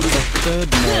 buddy. You're gonna be the third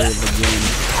Mori of the game.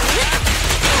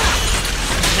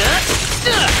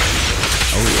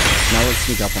 Oh yeah. Now let's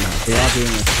sneak up on her. We are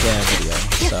doing a scare video,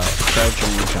 so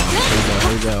crouching challenge.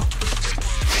 Here we go.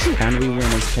 Can we win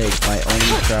this pig by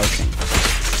only crouching?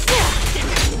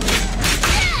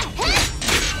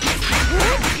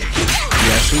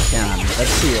 Yes, we can.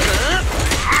 Let's see it.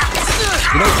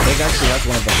 You know, Pig actually has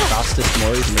one of the fastest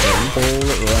Moris in the game.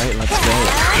 Alright, let's go.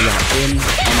 We are in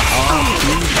on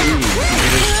RPG.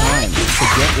 It is time to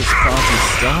get this party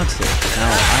started.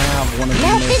 Now, I have one of the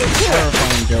most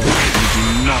terrifying builds. You do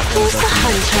not want to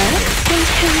hunter, and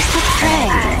who's the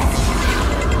prey?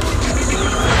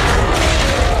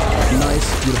 Nice,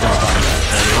 beautiful start.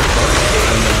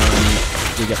 And then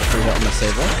we get the free hit on the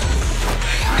Sable.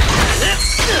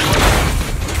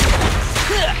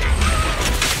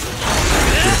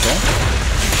 Beautiful.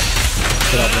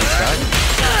 Put up one stack.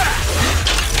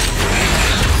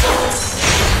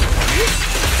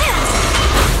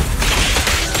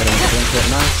 Get him to blink it,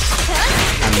 nice.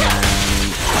 And then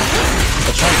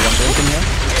let's try one blink in here.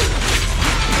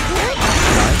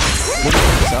 Nice. We'll pick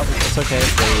this up. It's okay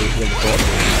if they heal the board.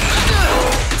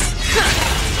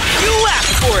 You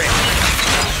asked for it!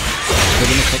 We're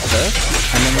gonna pick this,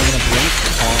 and then we're gonna blink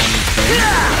on thing.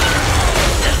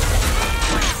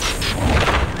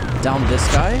 Down this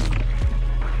guy,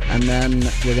 and then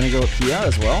we're gonna go up here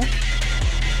as well.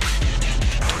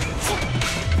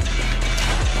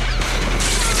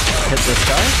 Hit this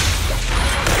guy,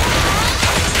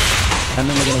 and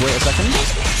then we're gonna wait a second.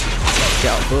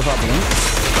 Get out both our blinks.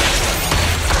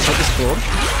 Hit this board.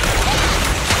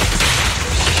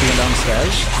 She went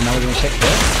downstairs, and now we're gonna pick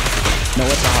this.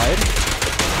 Nowhere to hide.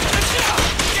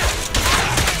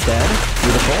 Dead.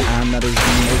 Beautiful. And that is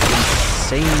the most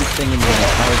insane thing in the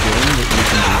entire game that you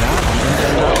can do that.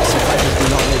 And survivors do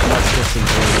not make much distance,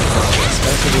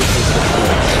 especially if they start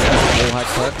with wall hack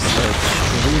perks. They're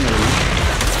extremely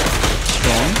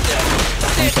strong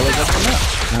until it gets from there.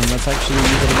 And let's actually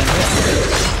use it against it.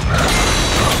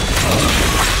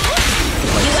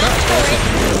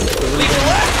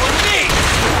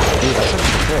 Ooh, that's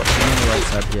actually the fort. He's on the right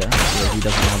side here, so he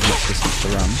doesn't have much distance to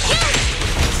run.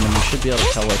 And then we should be able to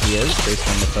tell where he is based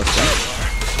on the first one.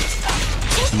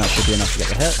 And that should be enough to get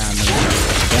the hit. And then we're going to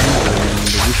again, and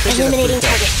we should get a free hit.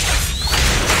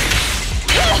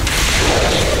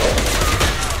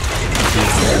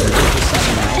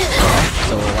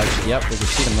 So we'll actually, yep, we can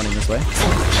see them running this way.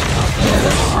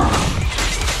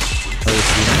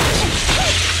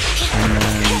 And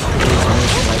then he's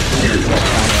most likely to drop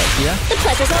down right here. The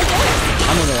pleasure's all yours.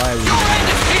 I'm not gonna lie, it is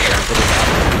absolutely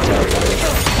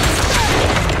terrifying.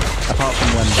 Apart from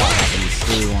when that happens,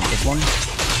 do we want this one?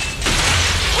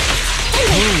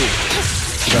 Ooh!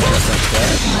 She got that sense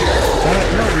there.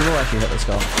 No, we will actually hit this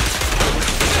guy.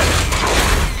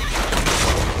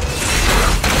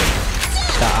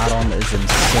 That add-on is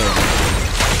insane.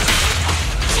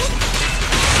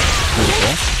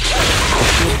 Beautiful.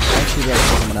 Actually, yeah,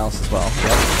 someone else as well.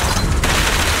 Yep.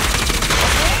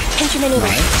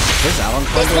 Nice. This add-on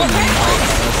combo might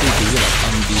honestly be like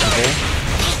unbeatable.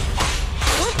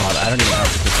 God, I don't even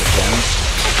have to pick the gems.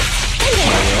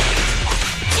 I will.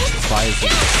 Spies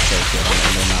is so good on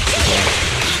the maps as well.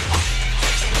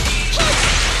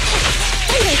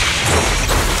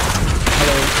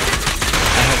 Hello.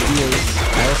 I have ears.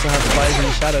 I also have spies in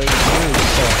the shadows. Ooh,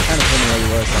 so I kind of didn't know you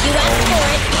were. You asked for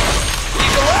it.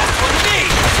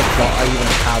 I forgot I even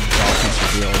had darkness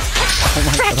revealed. Oh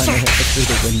my god, I hit it through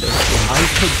the window. I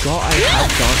forgot I had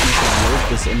darkness revealed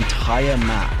this entire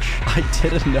match. I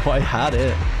didn't know I had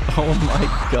it. Oh my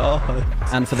god.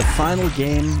 And for the final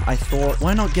game, I thought,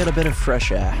 why not get a bit of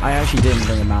fresh air? I actually didn't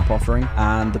bring a map offering,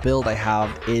 and the build I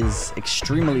have is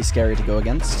extremely scary to go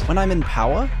against. When I'm in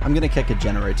power, I'm gonna kick a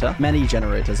generator. Many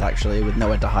generators actually, with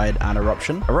nowhere to hide and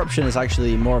eruption. Eruption is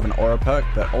actually more of an aura perk,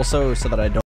 but also so that I don't